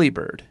 like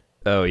Delibird.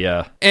 Oh,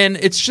 yeah. And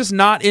it's just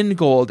not in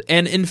gold.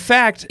 And in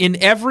fact,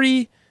 in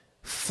every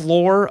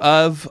floor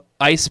of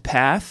Ice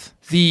Path,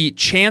 the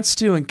chance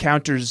to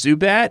encounter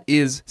Zubat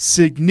is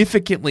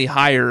significantly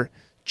higher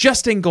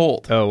just in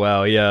gold. Oh,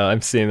 wow. Yeah,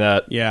 I'm seeing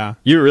that. Yeah.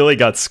 You really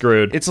got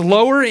screwed. It's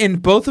lower in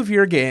both of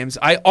your games.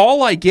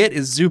 All I get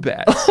is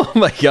Zubats. Oh,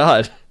 my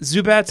God.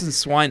 Zubats and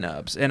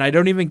Swinubs. And I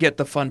don't even get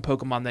the fun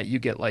Pokemon that you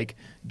get, like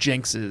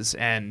Jinxes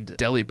and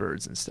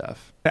Delibirds and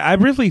stuff. I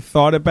really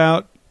thought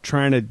about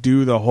trying to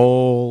do the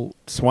whole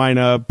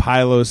Swinub,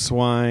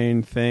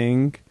 Piloswine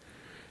thing.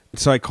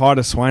 So I caught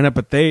a Swinub,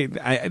 but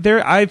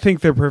I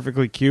think they're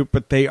perfectly cute,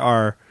 but they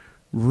are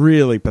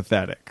really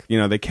pathetic. You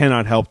know, they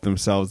cannot help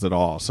themselves at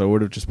all. So it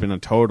would have just been a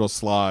total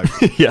slog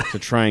to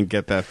try and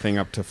get that thing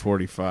up to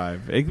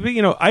 45.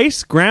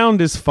 Ice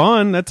Ground is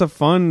fun. That's a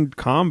fun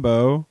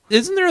combo.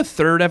 Isn't there a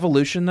third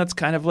evolution that's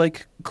kind of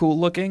like cool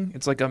looking?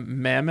 It's like a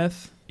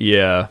mammoth.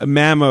 Yeah. A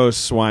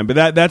Mamoswine,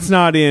 but that's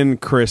not in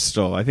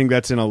Crystal. I think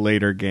that's in a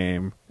later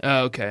game.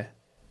 Oh, okay.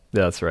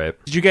 That's right.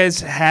 Did you guys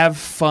have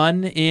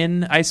fun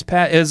in Ice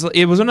Path?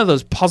 It was one of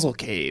those puzzle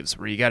caves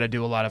where you got to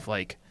do a lot of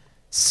like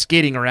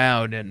skating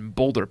around and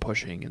boulder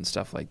pushing and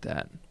stuff like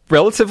that.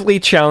 Relatively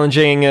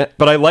challenging,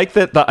 but I like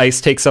that the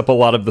ice takes up a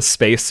lot of the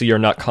space, so you're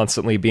not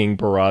constantly being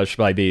barraged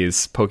by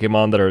these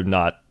Pokemon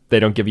that they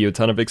don't give you a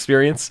ton of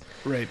experience.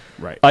 Right.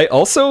 I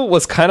also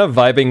was kind of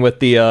vibing with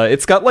the,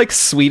 it's got like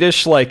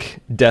Swedish, like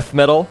death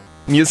metal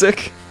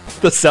music,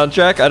 the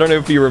soundtrack. I don't know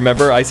if you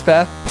remember Ice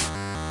Path.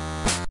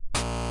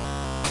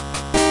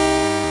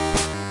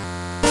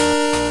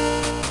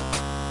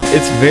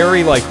 It's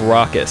very like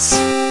raucous.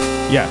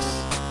 Yes.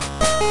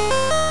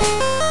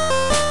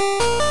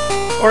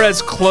 Or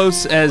as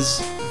close as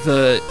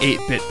the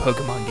 8-bit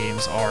Pokemon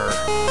games are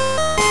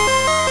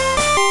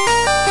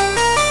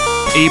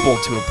able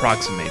to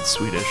approximate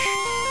Swedish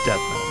death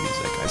metal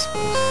music, I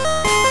suppose.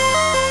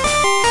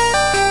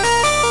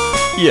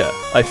 Yeah,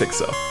 I think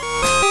so.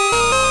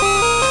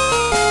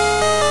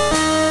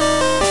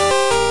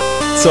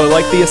 So I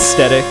like the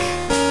aesthetic.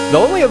 The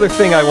only other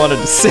thing I wanted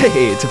to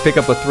say, to pick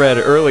up a thread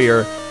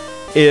earlier,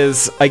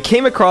 is I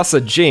came across a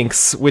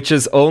Jinx, which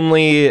is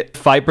only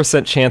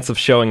 5% chance of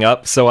showing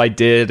up, so I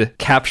did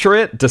capture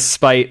it,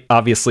 despite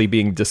obviously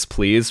being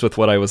displeased with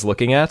what I was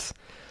looking at.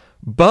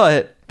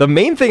 But the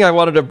main thing I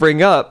wanted to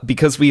bring up,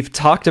 because we've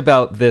talked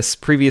about this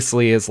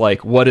previously, is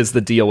like, what is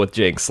the deal with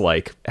Jinx?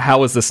 Like,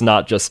 how is this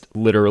not just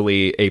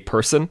literally a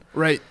person?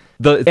 Right.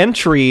 The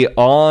entry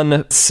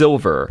on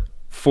Silver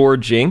for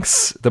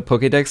Jinx, the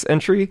Pokédex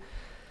entry,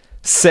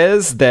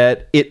 says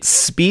that it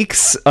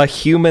speaks a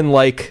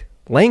human-like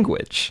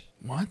language.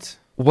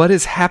 What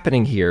is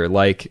happening here?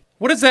 Like,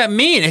 what does that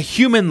mean? A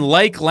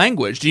human-like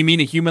language? Do you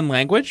mean a human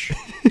language?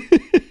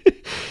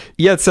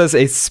 Yeah, it says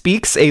it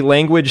speaks a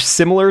language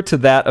similar to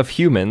that of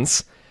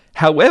humans.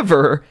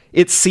 However,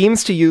 it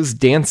seems to use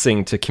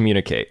dancing to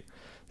communicate.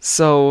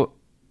 So,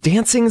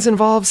 dancing's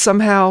involved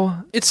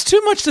somehow. It's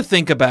too much to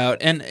think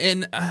about, and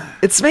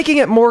it's making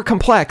it more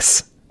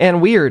complex and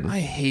weird.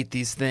 I hate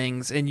these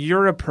things, and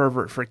you're a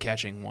pervert for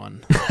catching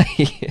one.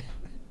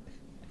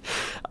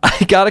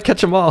 I gotta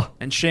catch them all.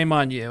 And shame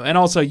on you. And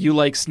also, you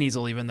like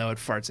Sneasel even though it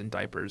farts in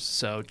diapers,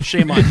 so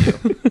shame on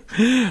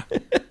you.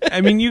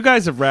 I mean, you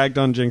guys have ragged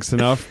on Jinx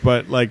enough,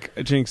 but like,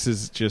 Jinx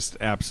is just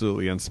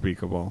absolutely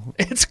unspeakable.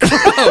 It's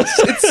gross.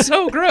 It's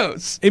so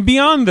gross. And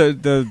beyond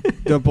the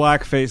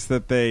blackface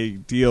that they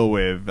deal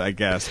with, I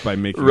guess, by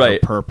making her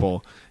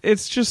purple,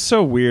 it's just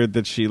so weird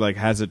that she like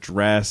has a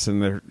dress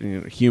and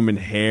the human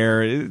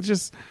hair.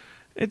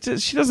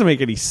 She doesn't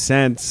make any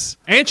sense.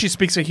 And she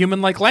speaks a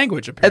human-like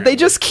language, apparently. And they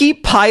just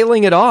keep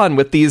piling it on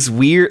with these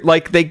weird,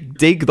 like, they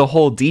dig the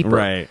hole deeper.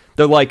 Right.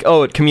 They're like,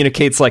 oh, it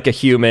communicates like a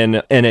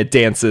human, and it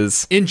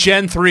dances. In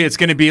Gen 3, it's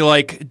going to be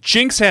like,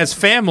 Jinx has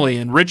family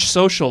and rich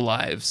social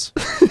lives.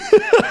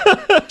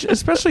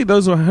 Especially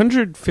those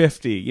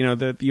 150,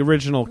 the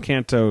original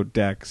Kanto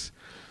decks.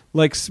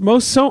 Like,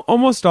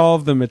 almost all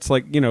of them, it's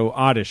like,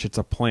 Oddish, it's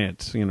a plant.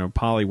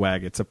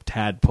 Poliwag, it's a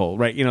tadpole,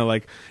 right?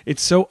 Like,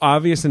 it's so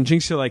obvious. And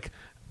Jinx, you're like,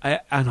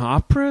 an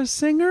opera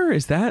singer?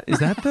 Is that the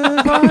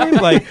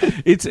vibe? Like,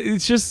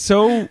 it's just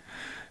so...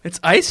 It's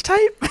ice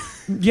type?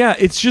 Yeah,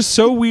 it's just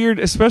so weird,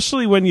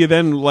 especially when you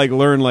then, like,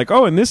 learn, like,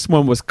 oh, and this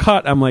one was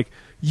cut. I'm like,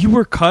 you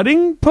were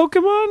cutting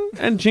Pokemon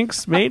and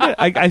Jinx made it?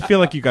 I feel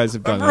like you guys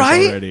have done this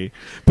already.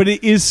 But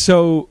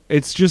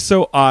it's just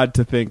so odd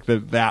to think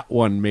that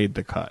one made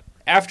the cut.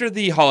 After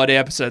the holiday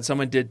episode,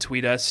 someone did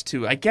tweet us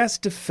to, I guess,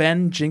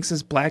 defend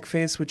Jinx's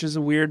blackface, which is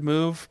a weird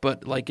move,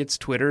 but, like, it's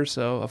Twitter,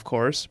 so of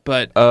course.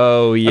 But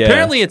oh, yeah.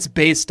 Apparently it's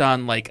based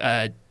on, like,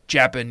 a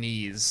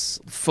Japanese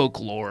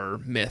folklore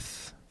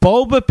myth.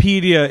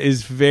 Bulbapedia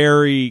is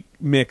very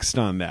mixed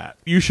on that.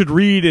 You should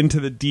read into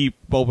the deep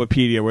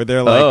Bulbapedia where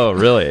they're like, oh,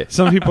 really?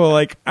 Some people are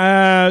like,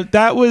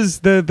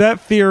 that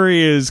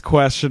theory is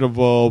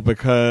questionable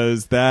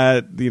because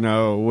that,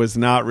 was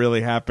not really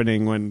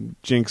happening when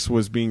Jinx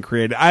was being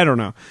created. I don't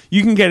know.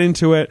 You can get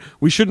into it.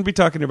 We shouldn't be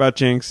talking about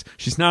Jinx.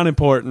 She's not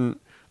important.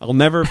 I'll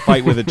never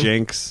fight with a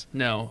Jinx.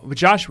 No, but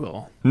Josh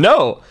will.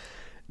 No,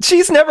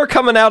 she's never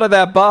coming out of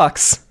that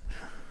box.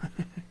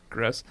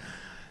 Gross.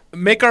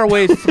 Make our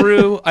way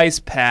through Ice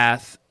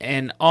Path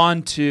and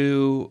on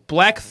to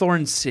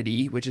Blackthorn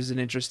City, which is an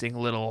interesting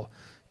little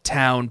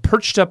town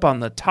perched up on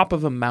the top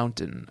of a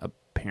mountain,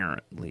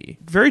 apparently.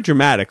 Very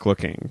dramatic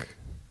looking.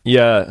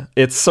 Yeah,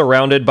 it's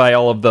surrounded by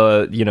all of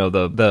the,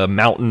 the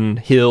mountain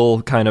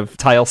hill kind of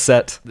tile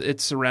set.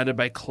 It's surrounded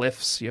by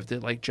cliffs. You have to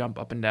like jump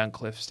up and down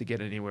cliffs to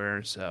get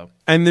anywhere. So,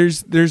 and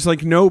there's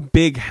like no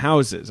big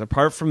houses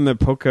apart from the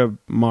Poke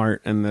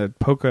Mart and the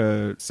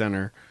Poke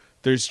Center.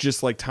 There's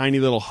just like tiny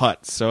little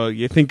huts. So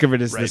you think of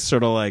it as this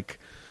sort of like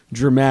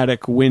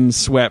dramatic,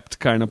 windswept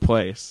kind of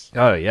place.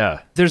 Oh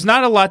yeah, there's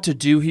not a lot to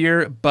do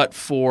here, but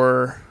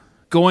for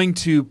going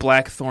to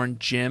Blackthorn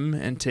Gym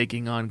and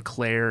taking on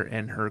Claire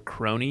and her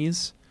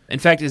cronies. In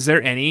fact, is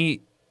there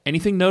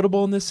anything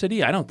notable in this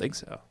city? I don't think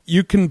so.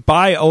 You can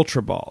buy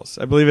Ultra Balls.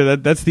 I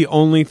believe that's the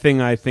only thing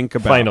I think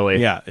about.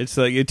 Finally. Yeah, it's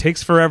like it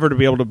takes forever to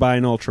be able to buy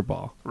an Ultra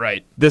Ball.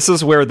 Right. This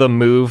is where the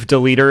move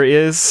deleter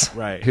is.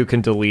 Right. Who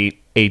can delete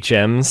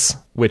HMs,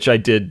 which I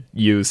did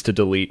use to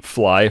delete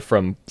Fly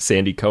from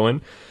Sandy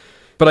Cohen.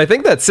 But I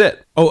think that's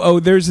it. Oh,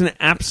 there's an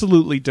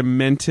absolutely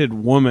demented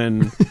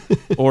woman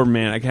or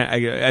man.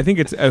 I think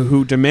it's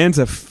who demands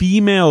a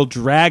female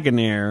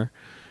Dragonair,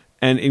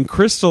 and in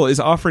Crystal is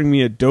offering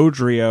me a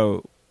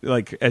Dodrio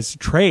like as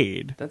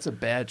trade. That's a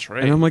bad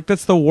trade. And I'm like,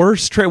 that's the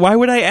worst trade. Why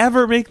would I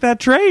ever make that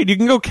trade? You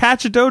can go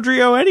catch a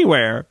Dodrio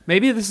anywhere.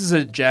 Maybe this is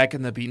a Jack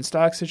and the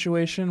Beanstalk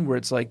situation where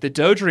it's like the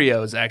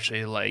Dodrio is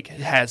actually like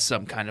has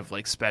some kind of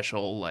like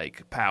special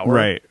like power.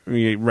 Right.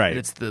 Right.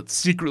 And it's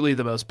secretly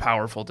the most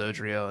powerful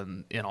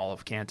Dodrio in all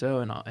of Kanto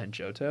and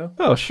Johto.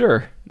 Oh,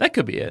 sure. That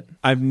could be it.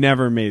 I've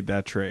never made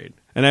that trade.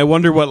 And I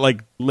wonder what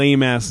like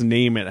lame ass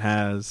name it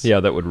has. Yeah,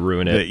 that would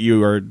ruin it. That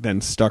you are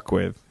then stuck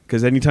with.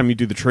 Because anytime you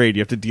do the trade,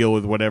 you have to deal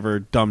with whatever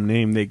dumb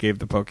name they gave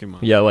the Pokemon.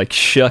 Yeah, like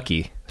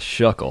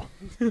Shuckle.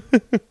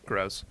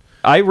 Gross.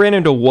 I ran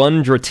into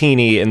one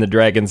Dratini in the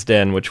Dragon's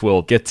Den, which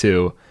we'll get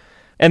to,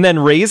 and then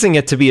raising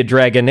it to be a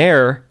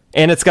Dragonair,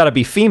 and it's got to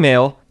be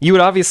female, you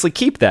would obviously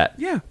keep that.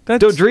 Yeah.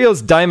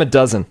 Dodrio's dime a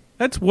dozen.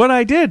 That's what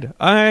I did.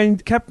 I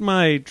kept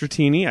my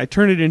Dratini. I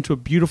turned it into a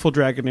beautiful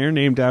Dragonair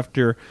named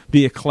after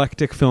the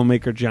eclectic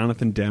filmmaker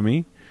Jonathan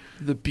Demme.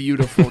 The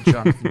beautiful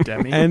Jonathan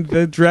Demme. And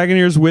the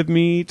Dragonair's with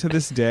me to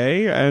this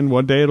day, and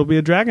one day it'll be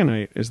a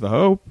Dragonite, is the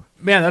hope.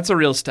 Man, that's a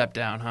real step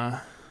down, huh?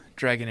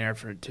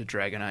 Dragonair to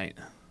Dragonite.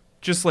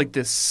 Just like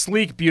this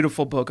sleek,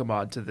 beautiful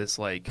Pokemon to this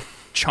like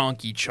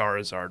chonky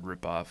Charizard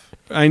ripoff.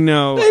 I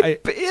know.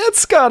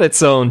 It's got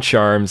its own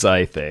charms,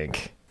 I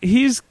think.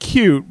 He's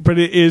cute, but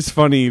it is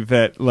funny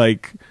that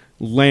like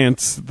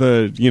Lance,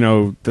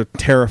 the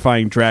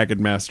terrifying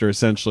Dragon Master,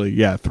 essentially,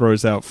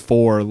 throws out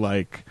 4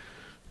 like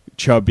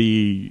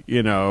chubby,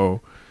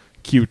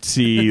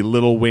 cutesy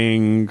little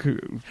wing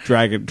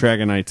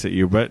Dragonites at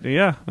you. But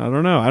yeah, I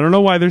don't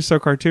know why they're so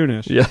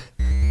cartoonish. Yeah.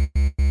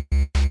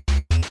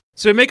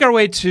 So we make our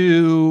way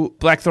to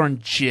Blackthorn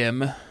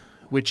Gym,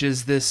 which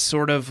is this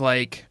sort of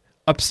like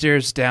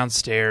upstairs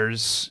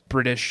downstairs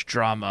British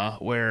drama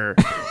where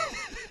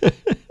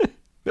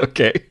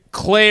okay,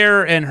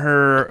 Claire and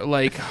her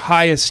like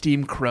high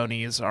esteemed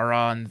cronies are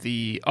on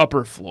the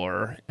upper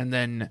floor, and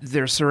then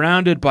they're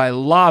surrounded by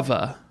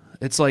lava.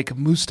 It's like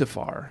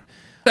Mustafar.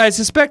 I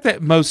suspect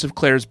that most of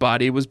Claire's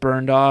body was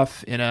burned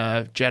off in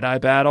a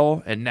Jedi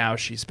battle, and now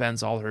she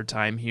spends all her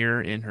time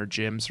here in her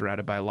gym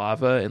surrounded by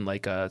lava in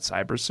like a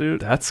cyber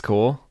suit. That's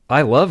cool.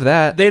 I love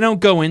that. They don't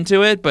go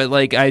into it, but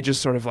like I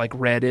just sort of like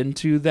read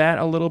into that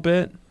a little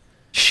bit.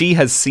 She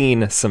has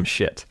seen some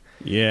shit.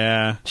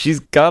 Yeah. She's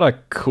got a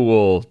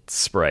cool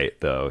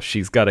sprite, though.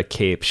 She's got a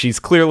cape. She's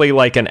clearly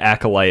like an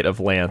acolyte of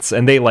Lance,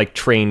 and they like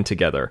train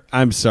together.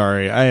 I'm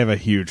sorry. I have a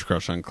huge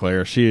crush on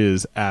Claire. She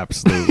is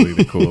absolutely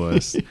the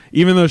coolest.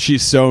 Even though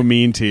she's so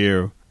mean to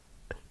you.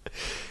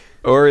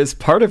 Or is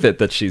part of it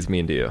that she's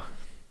mean to you?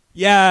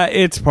 Yeah,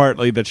 it's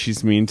partly that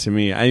she's mean to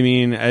me. I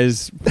mean,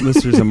 as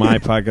listeners of my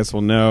podcast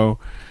will know,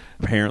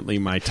 apparently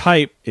my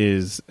type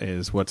is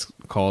what's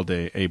called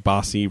a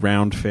bossy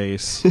round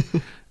face.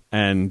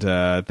 And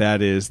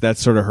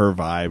that's sort of her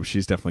vibe.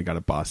 She's definitely got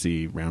a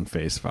bossy round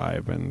face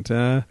vibe. And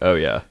oh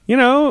yeah,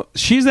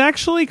 she's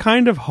actually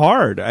kind of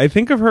hard. I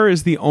think of her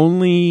as the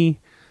only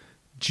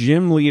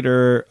gym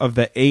leader of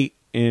the 8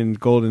 in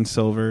Gold and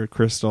Silver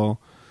Crystal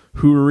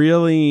who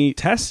really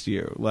test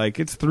you. Like,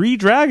 it's 3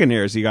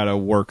 Dragonairs you got to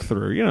work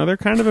through. They're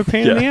kind of a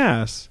pain in the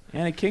ass.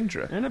 And a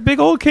Kingdra. And a big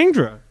old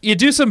Kingdra. You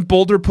do some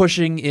boulder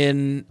pushing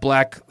in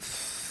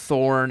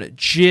Blackthorn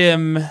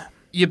Gym.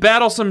 You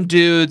battle some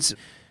dudes.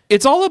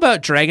 It's all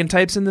about dragon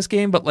types in this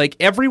game, but like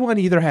everyone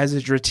either has a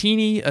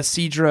Dratini, a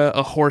Seadra,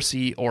 a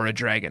Horsey, or a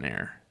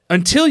Dragonair.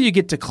 Until you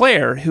get to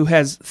Claire, who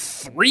has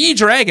 3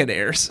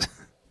 Dragonairs.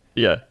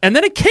 Yeah. And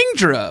then a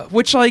Kingdra,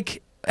 which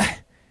like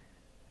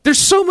there's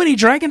so many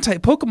dragon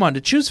type Pokemon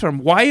to choose from.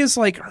 Why is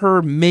like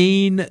her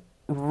main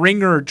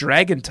ringer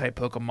dragon type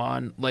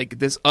Pokemon like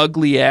this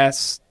ugly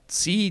ass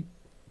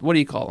what do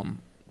you call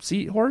them?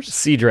 Seahorse?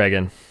 Sea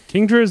dragon.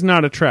 Kingdra is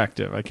not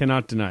attractive. I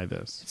cannot deny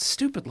this. It's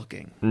stupid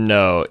looking.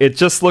 No, it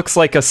just looks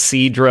like a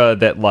Seadra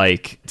that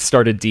like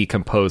started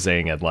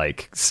decomposing and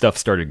like stuff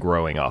started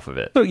growing off of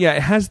it. So yeah,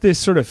 it has this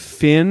sort of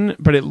fin,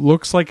 but it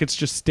looks like it's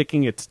just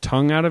sticking its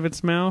tongue out of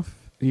its mouth.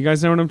 You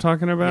guys know what I'm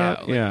talking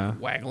about? Yeah.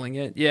 Waggling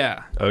it.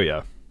 Yeah. Oh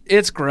yeah.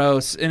 It's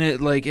gross, and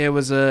it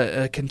was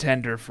a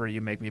contender for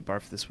You Make Me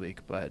Barf this week,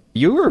 but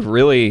You were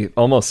really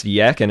almost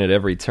yakking at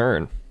every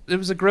turn. it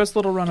was a gross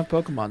little run of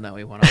Pokemon that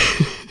we went on.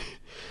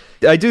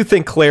 I do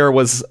think Claire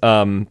was,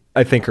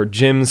 I think her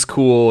gym's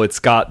cool. It's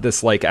got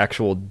this, like,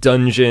 actual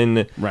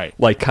dungeon, Right.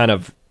 like, kind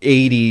of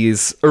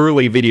 80s,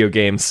 early video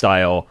game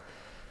style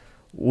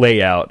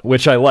layout,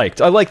 which I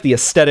liked. I liked the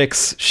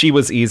aesthetics. She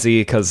was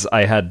easy, because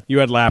I had... You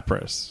had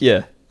Lapras.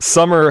 Yeah.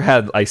 Summer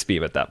had Ice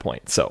Beam at that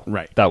point, so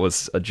Right. that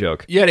was a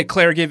joke. Yeah, did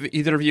Claire give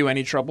either of you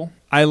any trouble?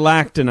 I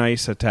lacked an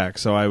ice attack,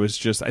 so I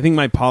think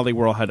my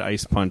Poliwhirl had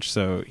Ice Punch,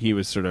 so he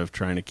was sort of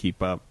trying to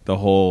keep up the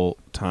whole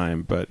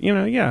time. But,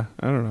 yeah,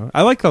 I don't know.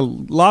 I like the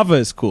lava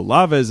is cool.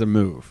 Lava is a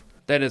move.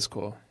 That is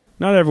cool.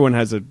 Not everyone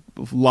has a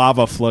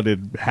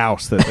lava-flooded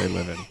house that they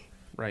live in.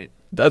 Right.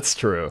 That's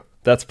true.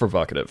 That's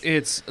provocative.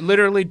 It's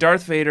literally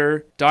Darth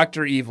Vader,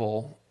 Dr.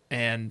 Evil,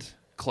 and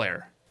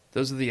Claire.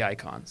 Those are the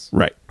icons.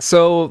 Right.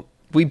 So...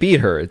 we beat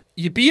her.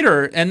 You beat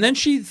her, and then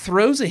she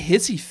throws a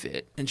hissy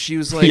fit, and she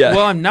was like, Yeah.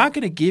 well, I'm not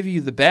going to give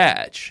you the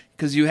badge,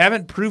 because you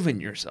haven't proven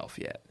yourself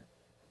yet.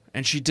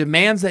 And she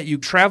demands that you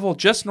travel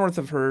just north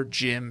of her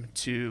gym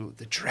to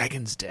the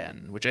Dragon's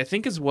Den, which I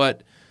think is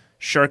what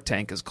Shark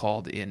Tank is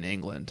called in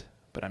England,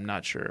 but I'm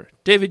not sure.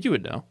 David, you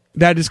would know.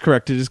 That is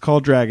correct. It is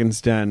called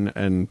Dragon's Den,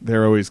 and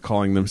they're always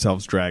calling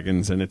themselves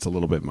dragons, and it's a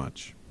little bit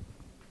much.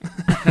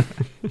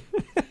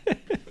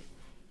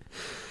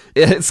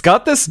 It's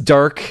got this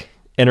dark...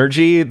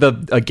 energy. The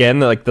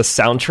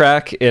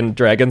soundtrack in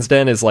Dragon's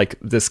Den is like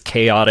this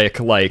chaotic,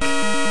 like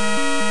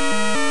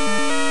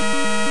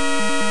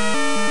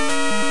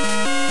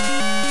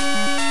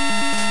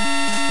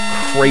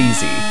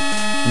crazy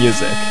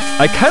music.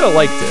 I kind of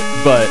liked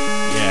it, but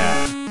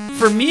Yeah.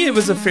 For me, it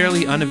was a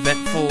fairly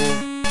uneventful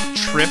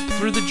trip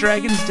through the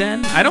Dragon's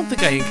Den. I don't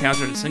think I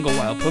encountered a single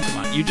wild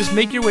Pokemon. You just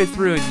make your way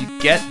through and you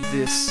get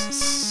this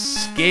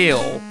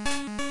scale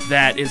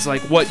that is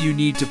like what you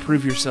need to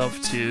prove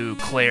yourself to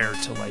Claire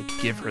to like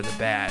give her the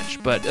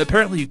badge. But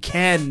apparently you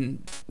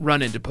can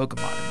run into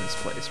Pokemon in this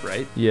place,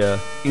 right? yeah.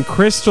 In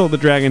Crystal, the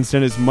Dragon's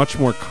Den is much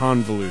more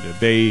convoluted.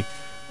 They,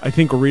 I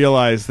think,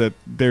 realize that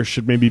there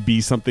should maybe be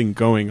something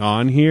going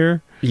on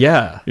here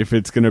Yeah. if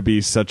it's going to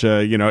be such a,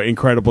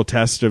 incredible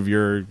test of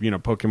your,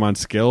 Pokemon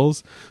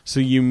skills. So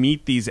you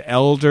meet these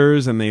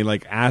elders and they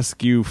like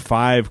ask you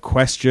 5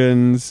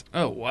 questions,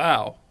 Oh,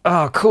 wow.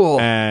 Oh, cool.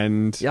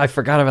 and Yeah, I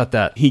forgot about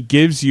that. he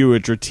gives you a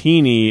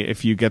Dratini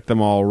if you get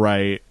them all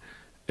right.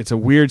 It's a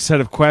weird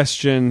set of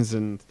questions,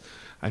 and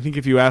I think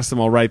if you ask them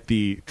all right,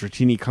 the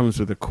Dratini comes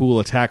with a cool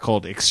attack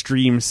called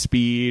Extreme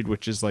Speed,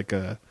 which is like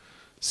a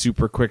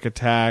super quick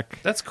attack.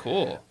 That's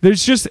cool.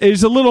 There's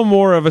a little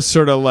more of a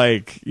sort of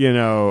like,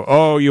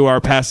 oh, you are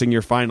passing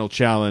your final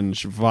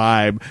challenge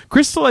vibe.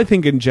 Crystal, I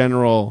think in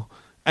general,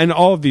 and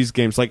all of these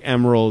games like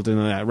Emerald and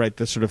that, right,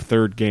 the sort of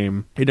third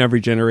game in every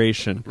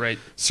generation, Right.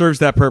 serves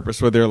that purpose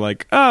where they're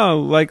like, oh,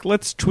 like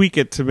let's tweak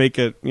it to make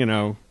it,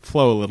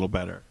 flow a little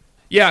better.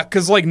 Yeah,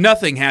 because like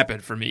nothing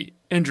happened for me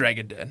in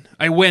Dragon Den.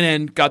 I went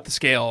in, got the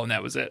scale, and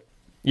that was it.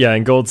 Yeah,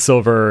 in Gold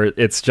Silver,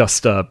 it's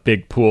just a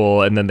big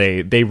pool, and then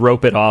they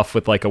rope it off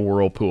with like a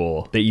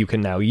whirlpool that you can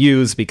now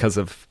use because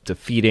of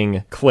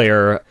defeating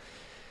Claire.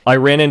 I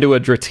ran into a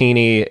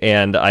Dratini,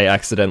 and I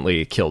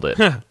accidentally killed it.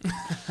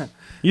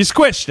 You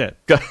squished it.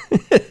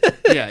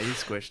 Yeah, you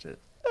squished it.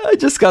 I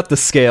just got the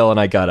scale, and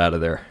I got out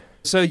of there.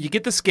 So you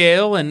get the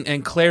scale,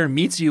 and Claire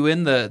meets you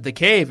in the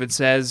cave and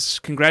says,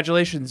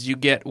 congratulations, you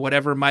get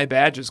whatever my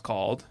badge is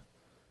called.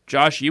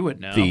 Josh, you would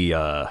know.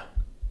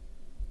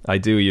 I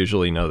do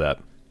usually know that.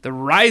 The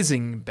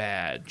Rising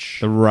Badge.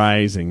 The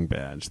Rising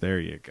Badge. There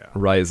you go.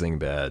 Rising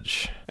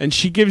Badge. And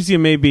she gives you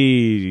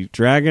maybe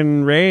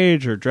Dragon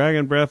Rage or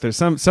Dragon Breath or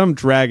some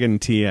Dragon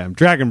TM.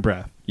 Dragon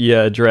Breath.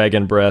 Yeah,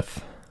 Dragon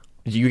Breath.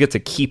 You get to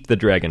keep the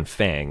Dragon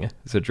Fang.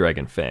 It's a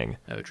Dragon Fang.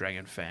 Oh,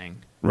 Dragon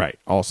Fang. Right.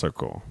 Also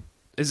cool.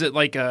 Is it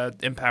like a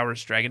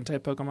empowers dragon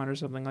type Pokemon or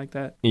something like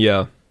that?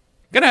 Yeah.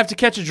 Gonna have to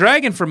catch a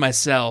dragon for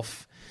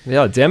myself.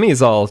 Yeah,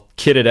 Demi's all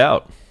kitted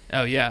out.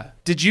 Oh, yeah.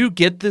 Did you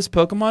get this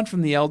Pokemon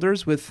from the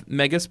Elders with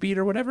Mega Speed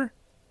or whatever?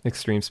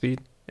 Extreme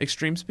Speed.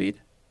 Extreme Speed?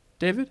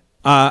 David?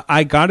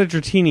 I got a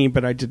Dratini,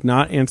 but I did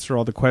not answer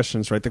all the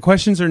questions, right? The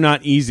questions are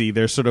not easy.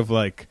 They're sort of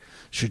like,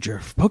 should your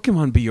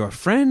Pokemon be your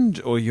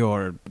friend or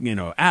your,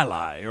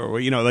 ally?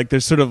 Or, like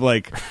there's sort of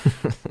like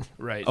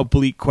Right.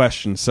 oblique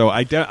questions. So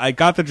I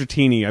got the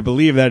Dratini. I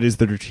believe that is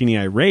the Dratini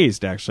I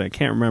raised, actually. I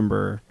can't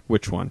remember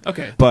which one.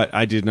 Okay. But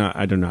I do not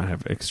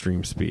have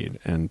extreme speed.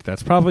 And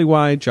that's probably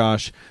why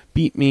Josh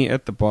beat me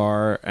at the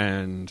bar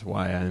and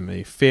why I'm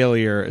a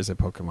failure as a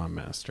Pokemon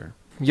master.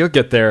 You'll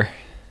get there.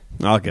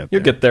 I'll get there.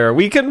 You'll get there.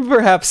 We can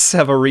perhaps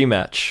have a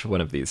rematch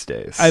one of these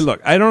days. I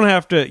don't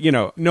have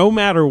to, no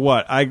matter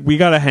what, we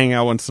got to hang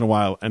out once in a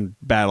while and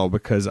battle,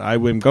 because I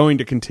am going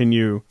to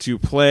continue to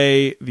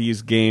play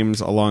these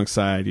games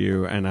alongside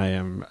you, and I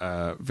am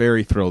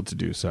very thrilled to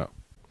do so.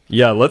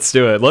 Yeah, let's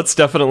do it.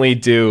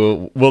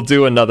 We'll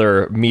do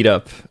another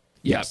meetup.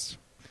 Yes.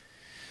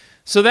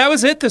 So that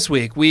was it this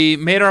week. We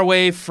made our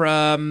way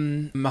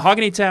from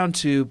Mahogany Town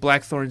to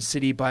Blackthorn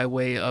City by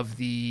way of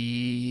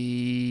the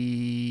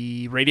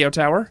radio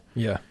tower.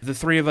 Yeah. The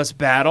three of us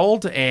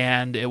battled,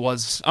 and it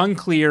was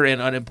unclear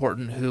and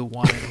unimportant who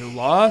won and who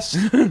lost.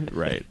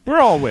 Right.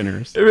 We're all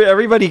winners.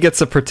 Everybody gets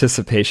a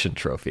participation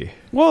trophy.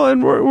 Well,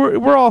 and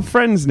we're all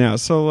friends now,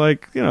 so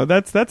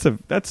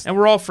that's and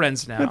we're all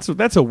friends now.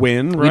 That's a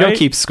win, right? We don't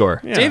keep score.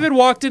 Yeah. David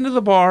walked into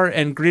the bar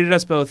and greeted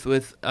us both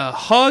with a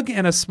hug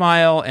and a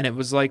smile, and it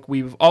was like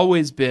we've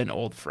always been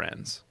old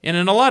friends. And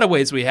in a lot of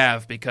ways we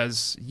have,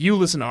 because you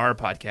listen to our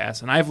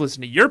podcast, and I've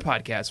listened to your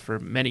podcast for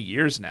many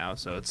years now,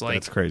 so it's like...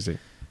 That's crazy.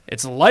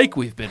 It's like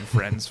we've been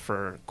friends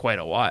for quite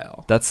a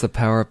while. That's the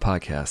power of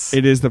podcasts.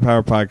 It is the power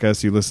of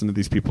podcasts. You listen to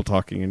these people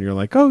talking, and you're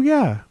like, oh,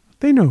 yeah,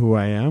 they know who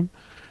I am.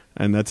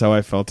 And that's how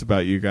I felt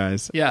about you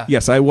guys. Yeah.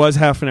 Yes, I was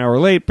half an hour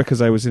late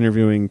because I was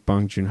interviewing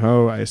Bong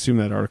Joon-ho. I assume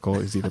that article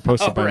is either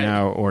posted by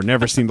now or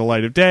never seen the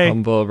light of day.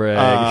 Humble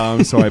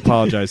brag. So I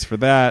apologize for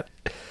that.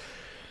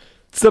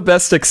 It's the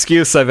best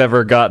excuse I've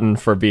ever gotten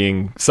for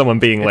someone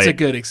being late. It's a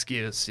good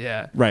excuse,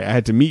 yeah. Right. I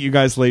had to meet you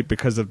guys late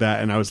because of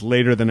that, and I was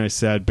later than I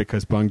said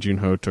because Bong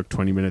Joon-ho took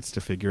 20 minutes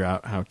to figure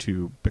out how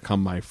to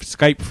become my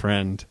Skype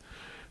friend.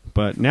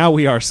 But now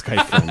we are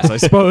Skype friends. I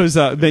suppose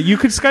that you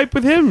could Skype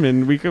with him,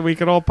 and we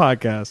could all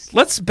podcast.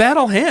 Let's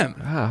battle him.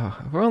 Wow,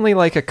 we're only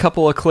like a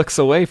couple of clicks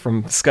away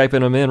from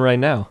Skyping him in right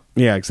now.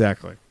 Yeah,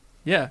 exactly.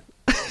 Yeah.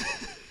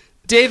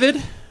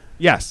 David?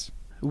 Yes.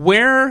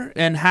 Where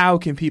and how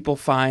can people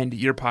find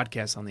your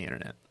podcast on the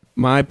internet?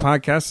 My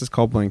podcast is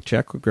called Blank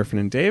Check with Griffin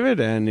and David,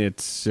 and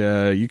it's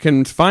you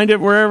can find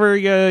it wherever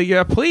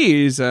you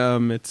please.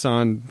 It's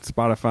on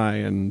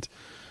Spotify and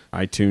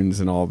iTunes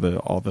and all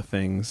the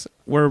things.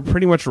 We're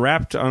pretty much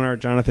wrapped on our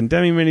Jonathan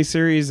Demme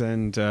miniseries,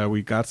 and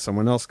we got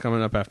someone else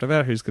coming up after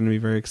that who's going to be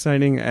very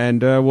exciting.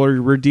 And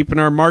we're deep in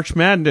our March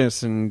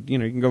Madness, and you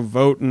can go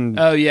vote and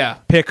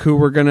pick who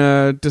we're going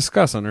to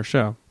discuss on our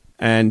show.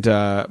 And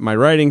my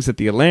writing's at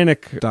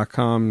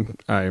theatlantic.com.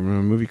 I'm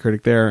a movie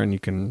critic there, and you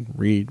can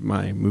read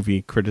my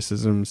movie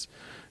criticisms.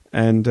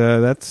 And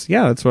that's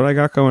what I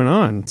got going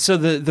on. So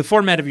the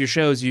format of your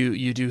shows,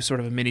 you do sort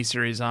of a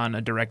mini-series on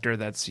a director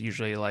that's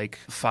usually like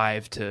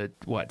 5 to,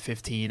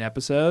 15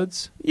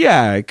 episodes?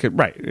 Yeah, I could,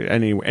 right,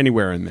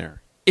 anywhere in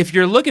there. If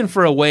you're looking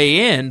for a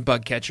way in,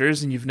 bug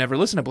catchers, and you've never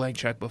listened to Blank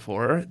Check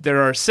before,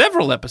 there are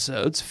several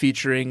episodes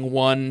featuring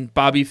one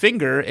Bobby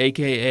Finger,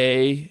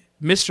 a.k.a.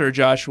 Mr.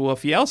 Joshua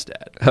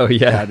Fjellstad. Oh,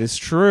 yeah. That is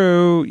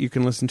true. You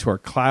can listen to our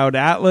Cloud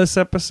Atlas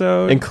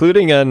episode.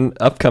 Including an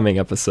upcoming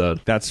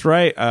episode. That's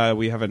right.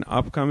 We have an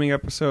upcoming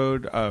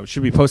episode.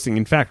 Should be posting,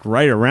 in fact,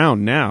 right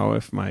around now,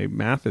 if my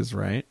math is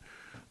right.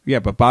 Yeah,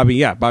 but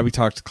Bobby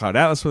talked to Cloud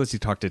Atlas with us. He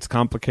talked It's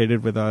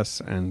Complicated with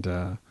us,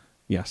 and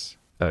yes.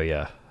 Oh,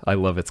 yeah. I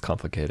love It's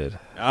Complicated.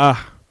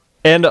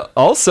 And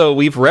also,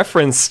 we've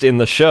referenced in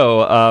the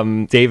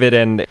show, David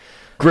and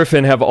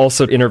Griffin have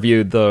also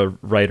interviewed the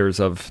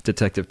writers of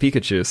Detective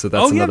Pikachu, so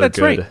that's another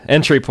good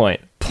entry point.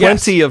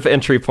 Plenty of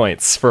entry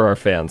points for our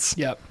fans.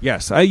 Yep.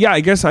 Yes.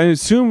 I guess I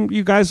assume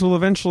you guys will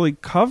eventually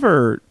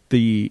cover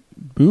the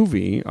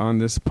movie on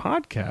this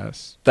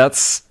podcast.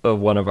 That's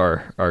one of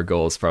our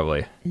goals,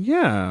 probably.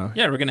 Yeah.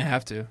 Yeah, we're going to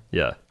have to.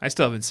 Yeah. I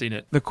still haven't seen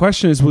it. The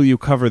question is, will you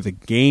cover the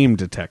game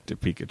Detective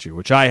Pikachu,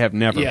 which I have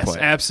never played? Yes,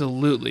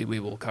 absolutely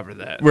we will cover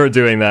that. We're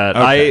doing that.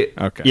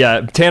 Okay.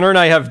 Yeah, Tanner and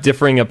I have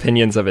differing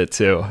opinions of it,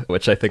 too,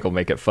 which I think will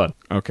make it fun.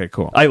 Okay,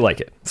 cool. I like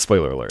it.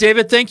 Spoiler alert.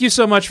 David, thank you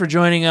so much for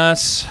joining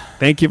us.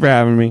 Thank you for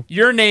having me.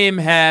 Your name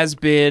has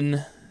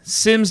been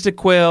Sims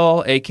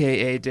DeQuill,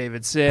 a.k.a.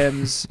 David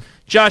Sims.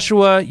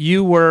 Joshua,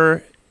 you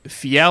were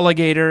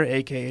Fialligator,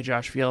 a.k.a.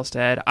 Josh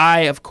Fjellstad.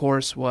 I, of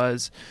course,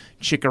 was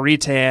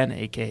Chickaritan,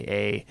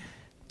 a.k.a.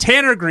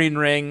 Tanner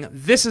Greenring.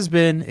 This has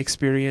been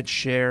Experience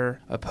Share,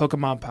 a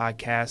Pokemon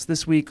podcast.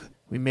 This week,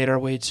 we made our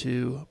way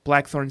to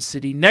Blackthorn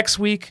City. Next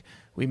week,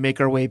 we make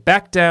our way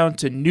back down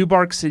to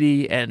Newbark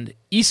City and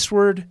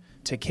eastward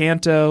to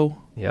Kanto.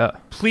 Yeah.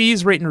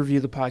 Please rate and review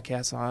the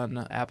podcast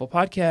on Apple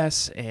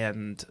Podcasts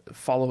and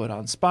follow it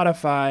on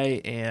Spotify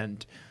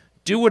and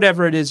do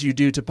whatever it is you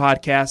do to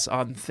podcasts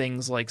on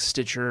things like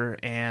Stitcher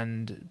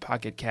and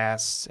Pocket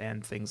Casts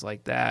and things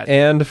like that.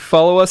 And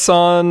follow us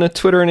on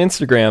Twitter and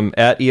Instagram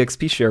at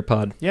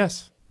EXPSharePod.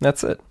 Yes.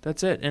 That's it.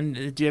 That's it.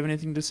 And do you have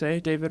anything to say,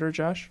 David or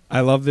Josh? I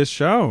love this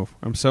show.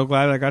 I'm so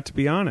glad I got to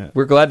be on it.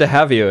 We're glad to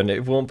have you, and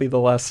it won't be the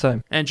last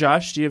time. And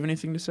Josh, do you have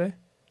anything to say?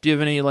 Do you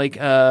have any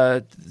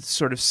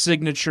sort of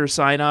signature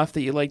sign-off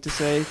that you like to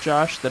say,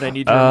 Josh, that I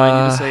need to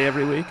remind you to say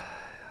every week?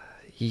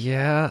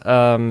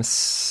 Yeah.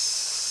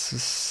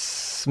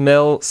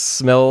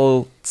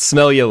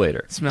 Smell you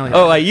later. Smell ya.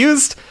 Oh, I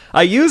used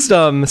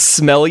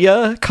smell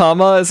ya,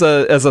 comma as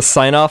a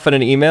sign off in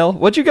an email.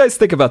 What'd you guys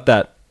think about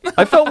that?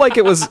 I felt like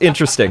it was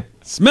interesting.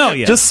 Smell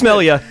ya. Just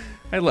smell ya.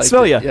 I like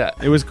smell it. ya. Yeah.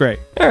 It was great.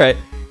 All right.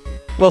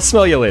 Well,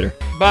 smell you later.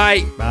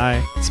 Bye.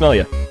 Bye. Smell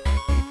ya.